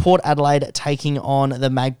Port Adelaide taking on the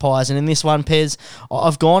Magpies. And in this one, Pez,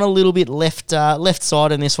 I've gone a little bit left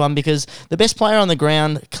side in this one because the best player on the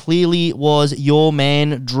ground clearly was your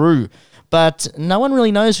man, Drew. But no one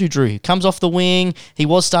really knows who Drew. He comes off the wing. He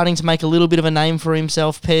was starting to make a little bit of a name for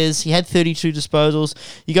himself, Pez. He had 32 disposals.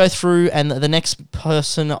 You go through, and the next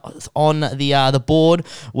person on the board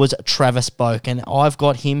was Travis Boak, and I've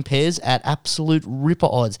got him, Pez, at absolute ripper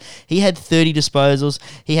odds. He had 30 disposals.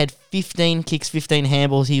 He had 15 kicks, 15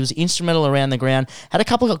 handballs. He was instrumental around the ground. Had a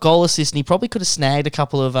couple of goal assists, and he probably could have snagged a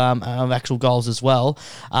couple of actual goals as well.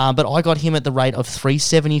 But I got him at the rate of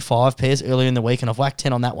 375, Pez, earlier in the week, and I've whacked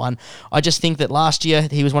 10 on that one. I just think that last year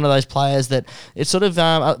he was one of those players that it's sort of,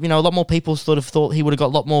 a lot more people sort of thought he would have got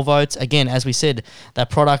a lot more votes. Again, as we said,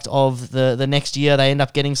 that product of the next year, they end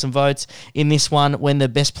up getting some votes. In this one, when the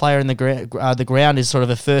best player in the ground is sort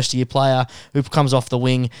of a first-year player who comes off the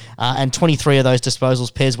wing, and 23 of those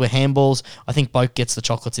disposals, Pez, were handballs. I think Boak gets the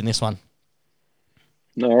chocolates in this one.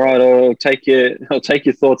 All right, I'll take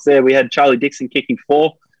your thoughts there. We had Charlie Dixon kicking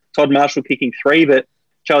 4, Todd Marshall kicking 3, but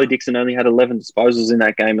Charlie Dixon only had 11 disposals in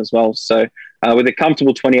that game as well. So with a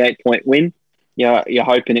comfortable 28-point win, you're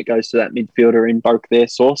hoping it goes to that midfielder in Boak there,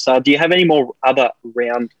 Sauce. Do you have any more other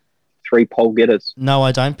round 3 poll getters? No,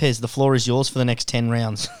 I don't, Pez. The floor is yours for the next 10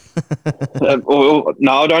 rounds. No,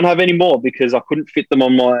 I don't have any more because I couldn't fit them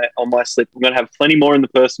on my slip. I'm going to have plenty more in the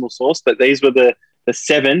personal source, but these were the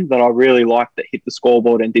 7 that I really liked that hit the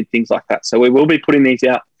scoreboard and did things like that. So we will be putting these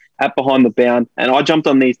out at Behind the Bound, and I jumped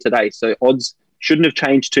on these today, so odds shouldn't have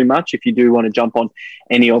changed too much if you do want to jump on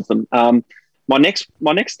any of them. My next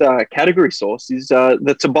category source is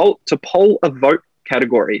the to poll a vote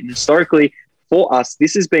category. And historically, for us,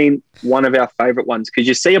 this has been one of our favourite ones because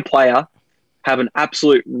you see a player have an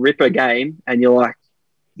absolute ripper game and you're like,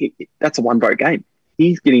 that's a 1-vote game.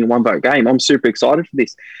 He's getting a 1-vote game. I'm super excited for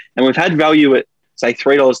this. And we've had value at, say,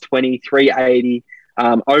 $3.20, $3.80,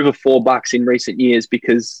 over $4 in recent years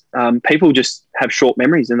because people just have short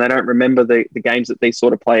memories and they don't remember the games that these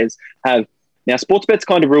sort of players have. Now, Sportsbet's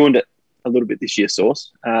kind of ruined it a little bit this year,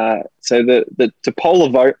 Source. So the to poll a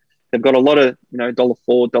vote, they've got a lot of,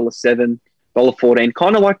 $1.04, $7, $14,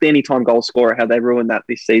 kind of like the anytime goal scorer, how they ruined that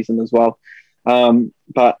this season as well.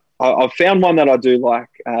 But I've found one that I do like.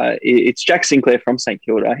 It's Jack Sinclair from St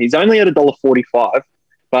Kilda. He's only at $1.45,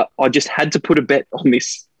 but I just had to put a bet on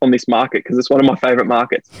this market because it's one of my favourite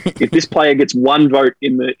markets. If this player gets 1 vote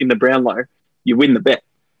in the Brownlow, you win the bet.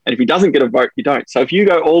 And if he doesn't get a vote, you don't. So if you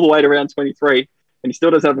go all the way to round 23 and he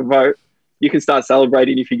still doesn't have a vote, you can start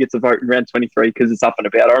celebrating if he gets a vote in round 23 because it's up and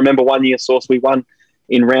about. I remember one year, Source, we won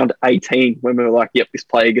in round 18 when we were like, yep, this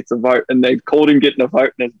player gets a vote. And they called him getting a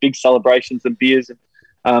vote and there's big celebrations and beers and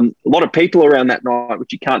a lot of people around that night,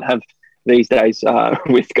 which you can't have these days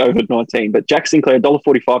with COVID-19. But Jack Sinclair,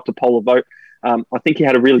 $1.45 to poll a vote. I think he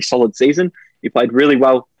had a really solid season. He played really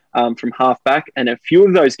well from half-back. And a few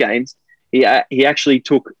of those games, he actually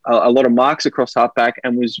took a lot of marks across half-back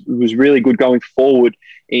and was really good going forward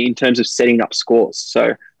in terms of setting up scores.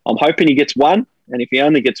 So I'm hoping he gets 1. And if he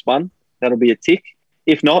only gets 1, that'll be a tick.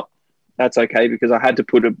 If not, that's okay because I had to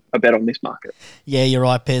put a bet on this market. Yeah, you're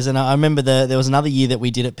right, Pez. And I remember there was another year that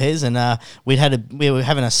we did it, Pez, and we were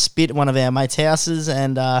having a spit at one of our mates' houses,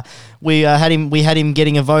 and we had him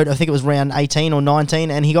getting a vote. I think it was round 18 or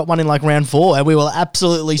 19, and he got one in like round 4, and we were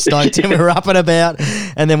absolutely stoked. And we were up and about,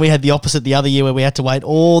 and then we had the opposite the other year where we had to wait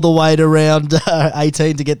all the way to round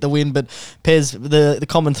 18 to get the win. But Pez, the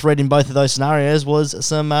common thread in both of those scenarios was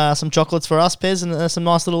some chocolates for us, Pez, and some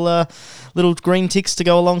nice little green ticks to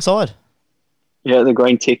go alongside. Yeah, the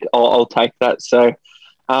green tick, I'll take that. So,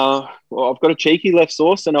 I've got a cheeky left,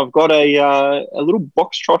 Source, and I've got a little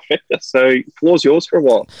box trifecta. So, floor's yours for a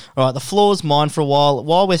while. All right, the floor's mine for a while.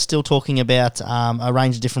 While we're still talking about a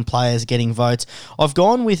range of different players getting votes, I've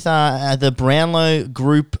gone with the Brownlow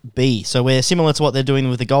Group B. So, we're similar to what they're doing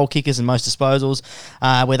with the goal kickers and most disposals,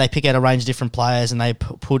 where they pick out a range of different players and they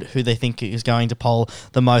put who they think is going to poll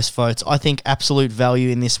the most votes. I think absolute value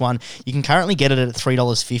in this one. You can currently get it at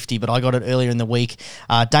 $3.50, but I got it earlier in the week.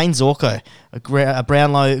 Dane Zorko, a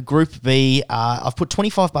Brownlow Group B. I've put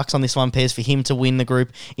 $25 on this one, Pairs, for him to win the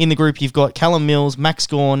group. In the group, you've got Callum Mills, Max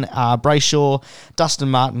Gawn, Brayshaw, Dustin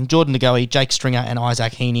Martin, Jordan De Goey, Jake Stringer, and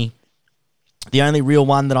Isaac Heaney. The only real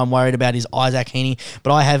one that I'm worried about is Isaac Heaney,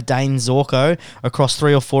 but I have Dane Zorko across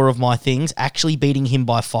 3 or 4 of my things, actually beating him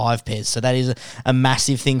by 5 pairs. So that is a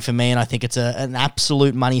massive thing for me, and I think it's an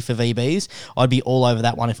absolute money for VBs. I'd be all over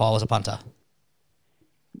that one if I was a punter.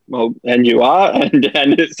 Well, and you are, and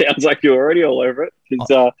it sounds like you're already all over it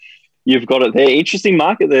because you've got it there. Interesting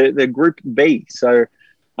market, the Group B. So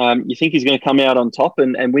you think he's going to come out on top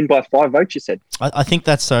and win by 5 votes, you said? I think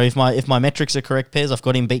that's so. If my metrics are correct, Pez, I've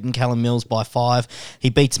got him beating Callum Mills by 5. He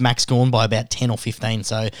beats Max Gawn by about 10 or 15.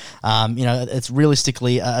 So, it's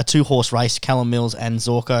realistically a 2-horse race, Callum Mills and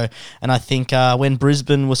Zorko. And I think when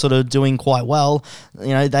Brisbane was sort of doing quite well,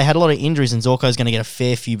 they had a lot of injuries and Zorko's going to get a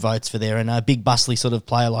fair few votes for there. And a big bustly sort of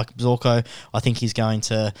player like Zorko, I think he's going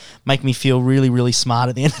to make me feel really, really smart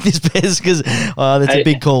at the end of this, Pez, because that's a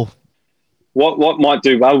big call. What might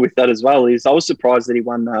do well with that as well is I was surprised that he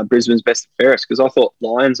won Brisbane's Best and Fairest because I thought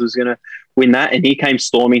Lions was going to win that, and he came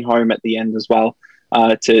storming home at the end as well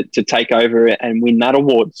to take over and win that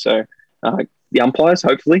award. So the umpires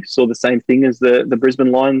hopefully saw the same thing as the Brisbane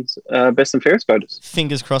Lions Best and Fairest voters.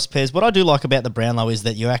 Fingers crossed, Pairs. What I do like about the Brownlow is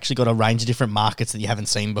that you actually got a range of different markets that you haven't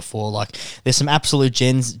seen before. Like there's some absolute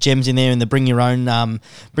gems in there, and the bring your own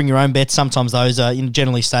bets. Sometimes those you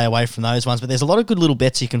generally stay away from those ones, but there's a lot of good little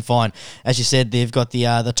bets you can find. As you said, they've got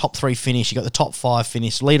the top 3 finish. You got the top 5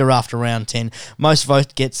 finish. Leader after round 10. Most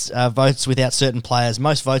vote gets votes without certain players.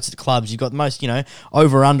 Most votes at clubs. You've got most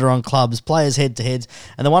over under on clubs. Players head to heads.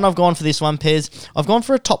 And the one I've gone for this one, Pairs, Pez, I've gone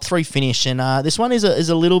for a top 3 finish, and this one is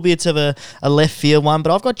a little bit of a left field one,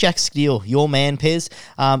 but I've got Jack Steele, your man, Pez.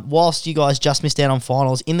 Whilst you guys just missed out on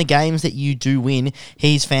finals, in the games that you do win,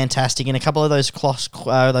 he's fantastic. In a couple of those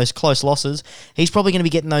close losses, he's probably going to be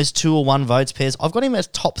getting those 2 or 1 votes, Pez. I've got him as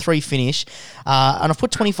top 3 finish, and I've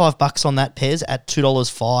put $25 on that, Pez, at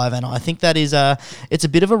 $2.05, and I think that is it's a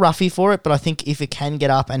bit of a roughie for it, but I think if it can get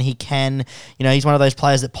up and he can, he's one of those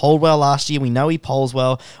players that polled well last year. We know he polls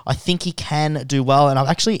well. I think he can do well, and I've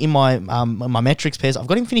actually in my metrics, Pez, I've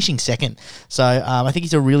got him finishing second. So I think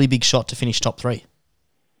he's a really big shot to finish top 3.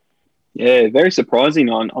 Yeah, very surprising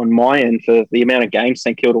on my end for the amount of games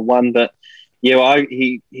St Kilda won. But yeah,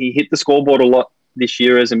 he hit the scoreboard a lot this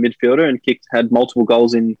year as a midfielder and had multiple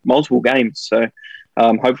goals in multiple games. So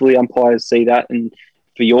hopefully umpires see that, and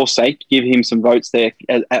for your sake, give him some votes there.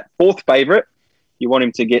 At 4th favourite, you want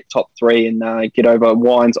him to get top 3 and get over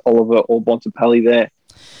Wines, Oliver, or Bontempelli there.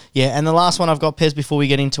 Yeah, and the last one I've got, Pez, before we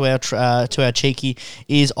get into our cheeky,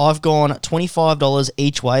 is I've gone $25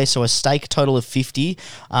 each way, so a stake total of $50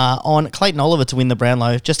 on Clayton Oliver to win the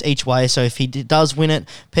Brownlow, just each way. So if he does win it,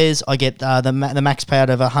 Pez, I get the max payout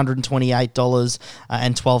of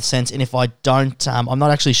 $128.12. And if I don't, I'm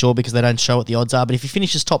not actually sure because they don't show what the odds are, but if he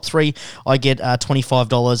finishes top 3, I get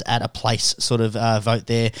 $25 at a place sort of vote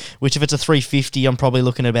there, which if it's a $3.50, I'm probably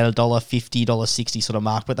looking at about $1.50, $1.60 sort of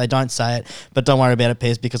mark, but they don't say it. But don't worry about it,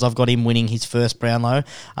 Pez, because I've got him winning his first Brownlow.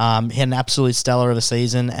 He had an absolute stellar of a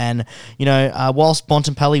season, and whilst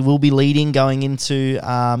Bontempelli will be leading going into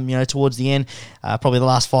towards the end, probably the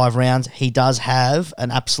last 5 rounds, he does have an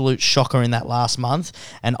absolute shocker in that last month,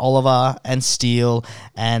 and Oliver and Steele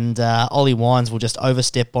and Ollie Wines will just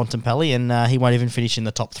overstep Bontempelli, and he won't even finish in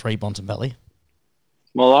the top 3, Bontempelli.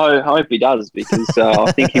 Well, I hope he does, because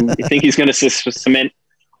I think he's going to cement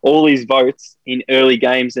all his votes in early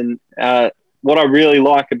games. And what I really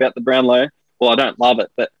like about the Brownlow, well, I don't love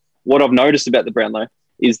it, but what I've noticed about the Brownlow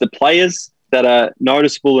is the players that are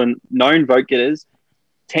noticeable and known vote getters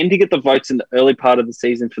tend to get the votes in the early part of the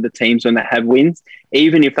season for the teams when they have wins,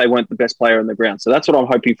 even if they weren't the best player on the ground. So that's what I'm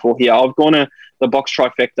hoping for here. I've gone to the box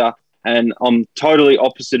trifecta, and I'm totally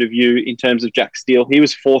opposite of you in terms of Jack Steele. He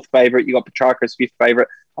was 4th favourite. You got Petrarca as 5th favourite.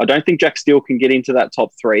 I don't think Jack Steele can get into that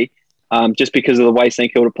top 3. Just because of the way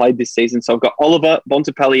St Kilda played this season. So I've got Oliver,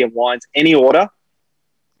 Bontempelli, and Wines, any order,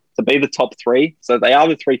 to be the top 3. So they are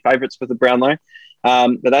the 3 favourites for the Brownlow.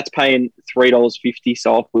 But that's paying $3.50,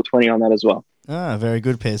 so I'll put 20 on that as well. Ah, very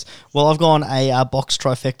good, Pez. Well, I've gone a box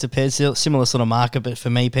trifecta, Pez, similar sort of marker, but for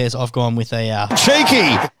me, Pez, I've gone with a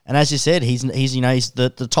cheeky. And as you said, he's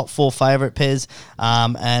the top 4 favourite, Pez,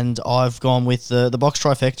 and I've gone with the box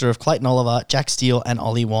trifecta of Clayton Oliver, Jack Steele, and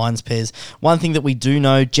Ollie Wines, Pez. One thing that we do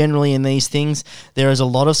know generally in these things, there is a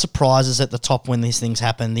lot of surprises at the top when these things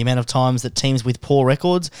happen. The amount of times that teams with poor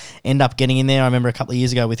records end up getting in there. I remember a couple of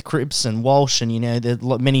years ago with Cripps and Walsh, and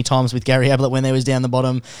many times with Gary Ablett when they was down the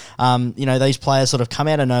bottom. These players sort of come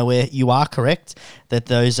out of nowhere. You are correct that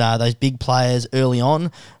those big players early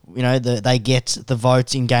on, they get the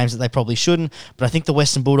votes in games that they probably shouldn't. But I think the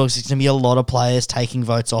Western Bulldogs is going to be a lot of players taking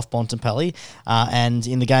votes off Bontempelli. And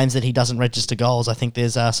in the games that he doesn't register goals, I think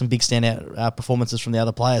there's some big standout performances from the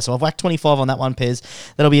other players. So I've whacked 25 on that one, Pez.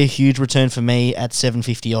 That'll be a huge return for me at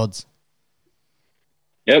 750 odds.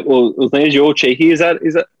 Yeah, well, there's your cheeky. Is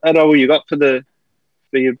that all you got for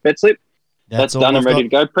your bet slip? That's done and ready to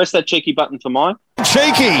go. Press that cheeky button for mine.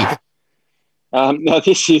 Cheeky. No,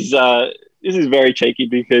 this is very cheeky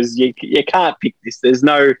because you can't pick this. There's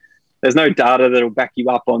no data that'll back you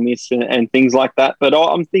up on this and things like that. But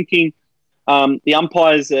I'm thinking the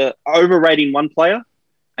umpires are overrating one player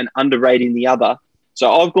and underrating the other.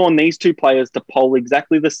 So I've gone these 2 players to poll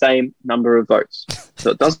exactly the same number of votes.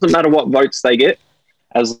 So it doesn't matter what votes they get,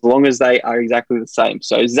 as long as they are exactly the same.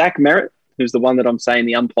 So Zach Merritt, who's the one that I'm saying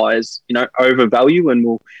the umpires, overvalue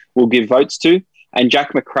and will give votes to, and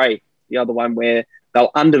Jack McRae, the other one where they'll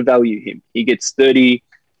undervalue him. He gets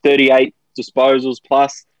 38 disposals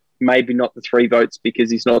plus, maybe not the 3 votes because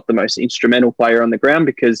he's not the most instrumental player on the ground,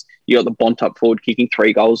 because you got the Bont up forward kicking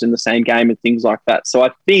 3 goals in the same game and things like that. So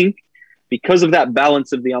I think because of that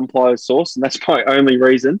balance of the umpire source, and that's my only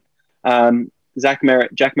reason, Zach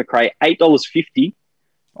Merritt, Jack McRae, $8.50.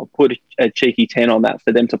 I'll put a cheeky 10 on that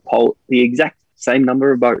for them to poll the exact same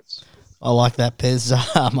number of votes. I like that, Pez.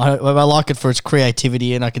 I like it for its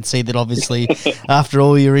creativity, and I can see that obviously after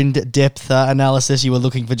all your in-depth analysis, you were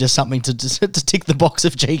looking for just something to tick the box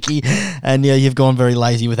of cheeky, and yeah, you've gone very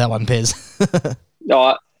lazy with that one, Pez.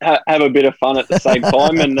 No, have a bit of fun at the same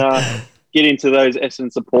time and get into those Essendon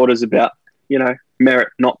supporters about,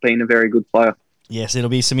 Merritt not being a very good player. Yes, it'll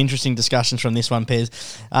be some interesting discussions from this one, Pez.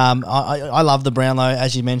 I love the Brownlow,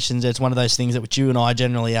 as you mentioned. It's one of those things that which you and I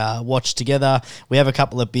generally watch together. We have a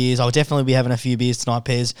couple of beers. I'll definitely be having a few beers tonight,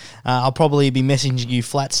 Pez. I'll probably be messaging you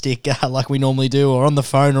flat stick like we normally do, or on the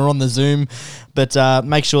phone or on the Zoom. But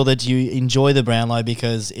make sure that you enjoy the Brownlow,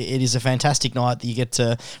 because it is a fantastic night that you get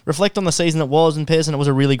to reflect on the season that was, and Pez, and it was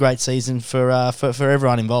a really great season for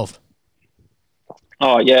everyone involved.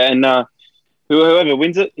 Oh, yeah, and whoever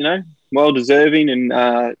wins it, well deserving, and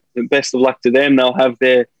the best of luck to them. They'll have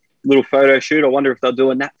their little photo shoot. I wonder if they'll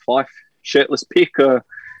do a Nat Fyfe shirtless pic the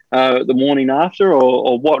morning after,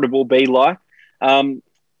 or what it will be like.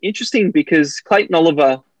 Interesting, because Clayton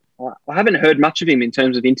Oliver, I haven't heard much of him in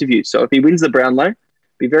terms of interviews. So if he wins the Brownlow,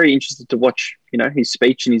 be very interested to watch, his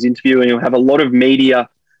speech and his interview, and he'll have a lot of media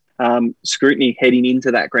scrutiny heading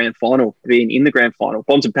into that grand final, being in the grand final.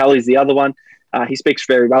 Bontempelli is the other one. He speaks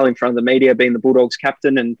very well in front of the media, being the Bulldogs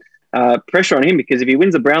captain, and pressure on him, because if he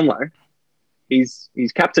wins the Brownlow, he's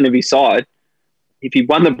captain of his side. If he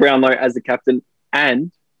won the Brownlow as the captain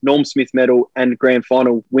and Norm Smith medal and grand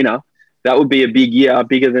final winner, that would be a big year,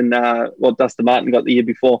 bigger than what Dustin Martin got the year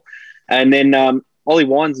before. And then Ollie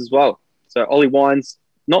Wines as well. So Ollie Wines,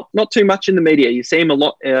 not too much in the media. You see him a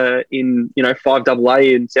lot in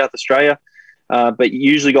 5AA in South Australia, but you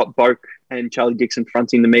usually got Boak and Charlie Dixon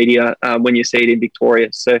fronting the media when you see it in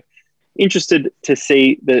Victoria. So interested to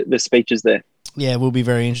see the speeches there. Yeah, it will be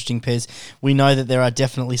very interesting, Pez. We know that there are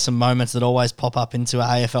definitely some moments that always pop up into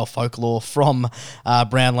AFL folklore from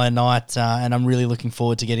Brownlow night, and I'm really looking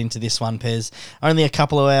forward to getting to this one, Pez. Only a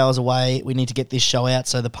couple of hours away. We need to get this show out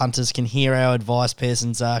so the punters can hear our advice, Pez,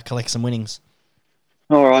 and collect some winnings.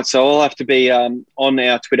 All right, so I'll have to be on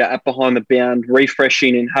our Twitter at Behind the Bound,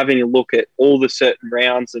 refreshing and having a look at all the certain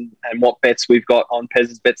rounds and what bets we've got on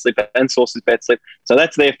Pez's Bet Slip and Source's Bet Slip. So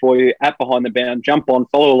that's there for you at Behind the Bound. Jump on,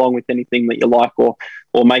 follow along with anything that you like, or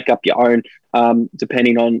make up your own,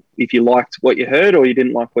 depending on if you liked what you heard or you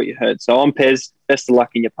didn't like what you heard. So I'm Pez. Best of luck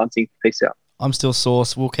in your punting. Peace out. I'm still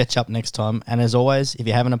Source. We'll catch up next time. And as always, if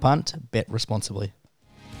you're having a punt, bet responsibly.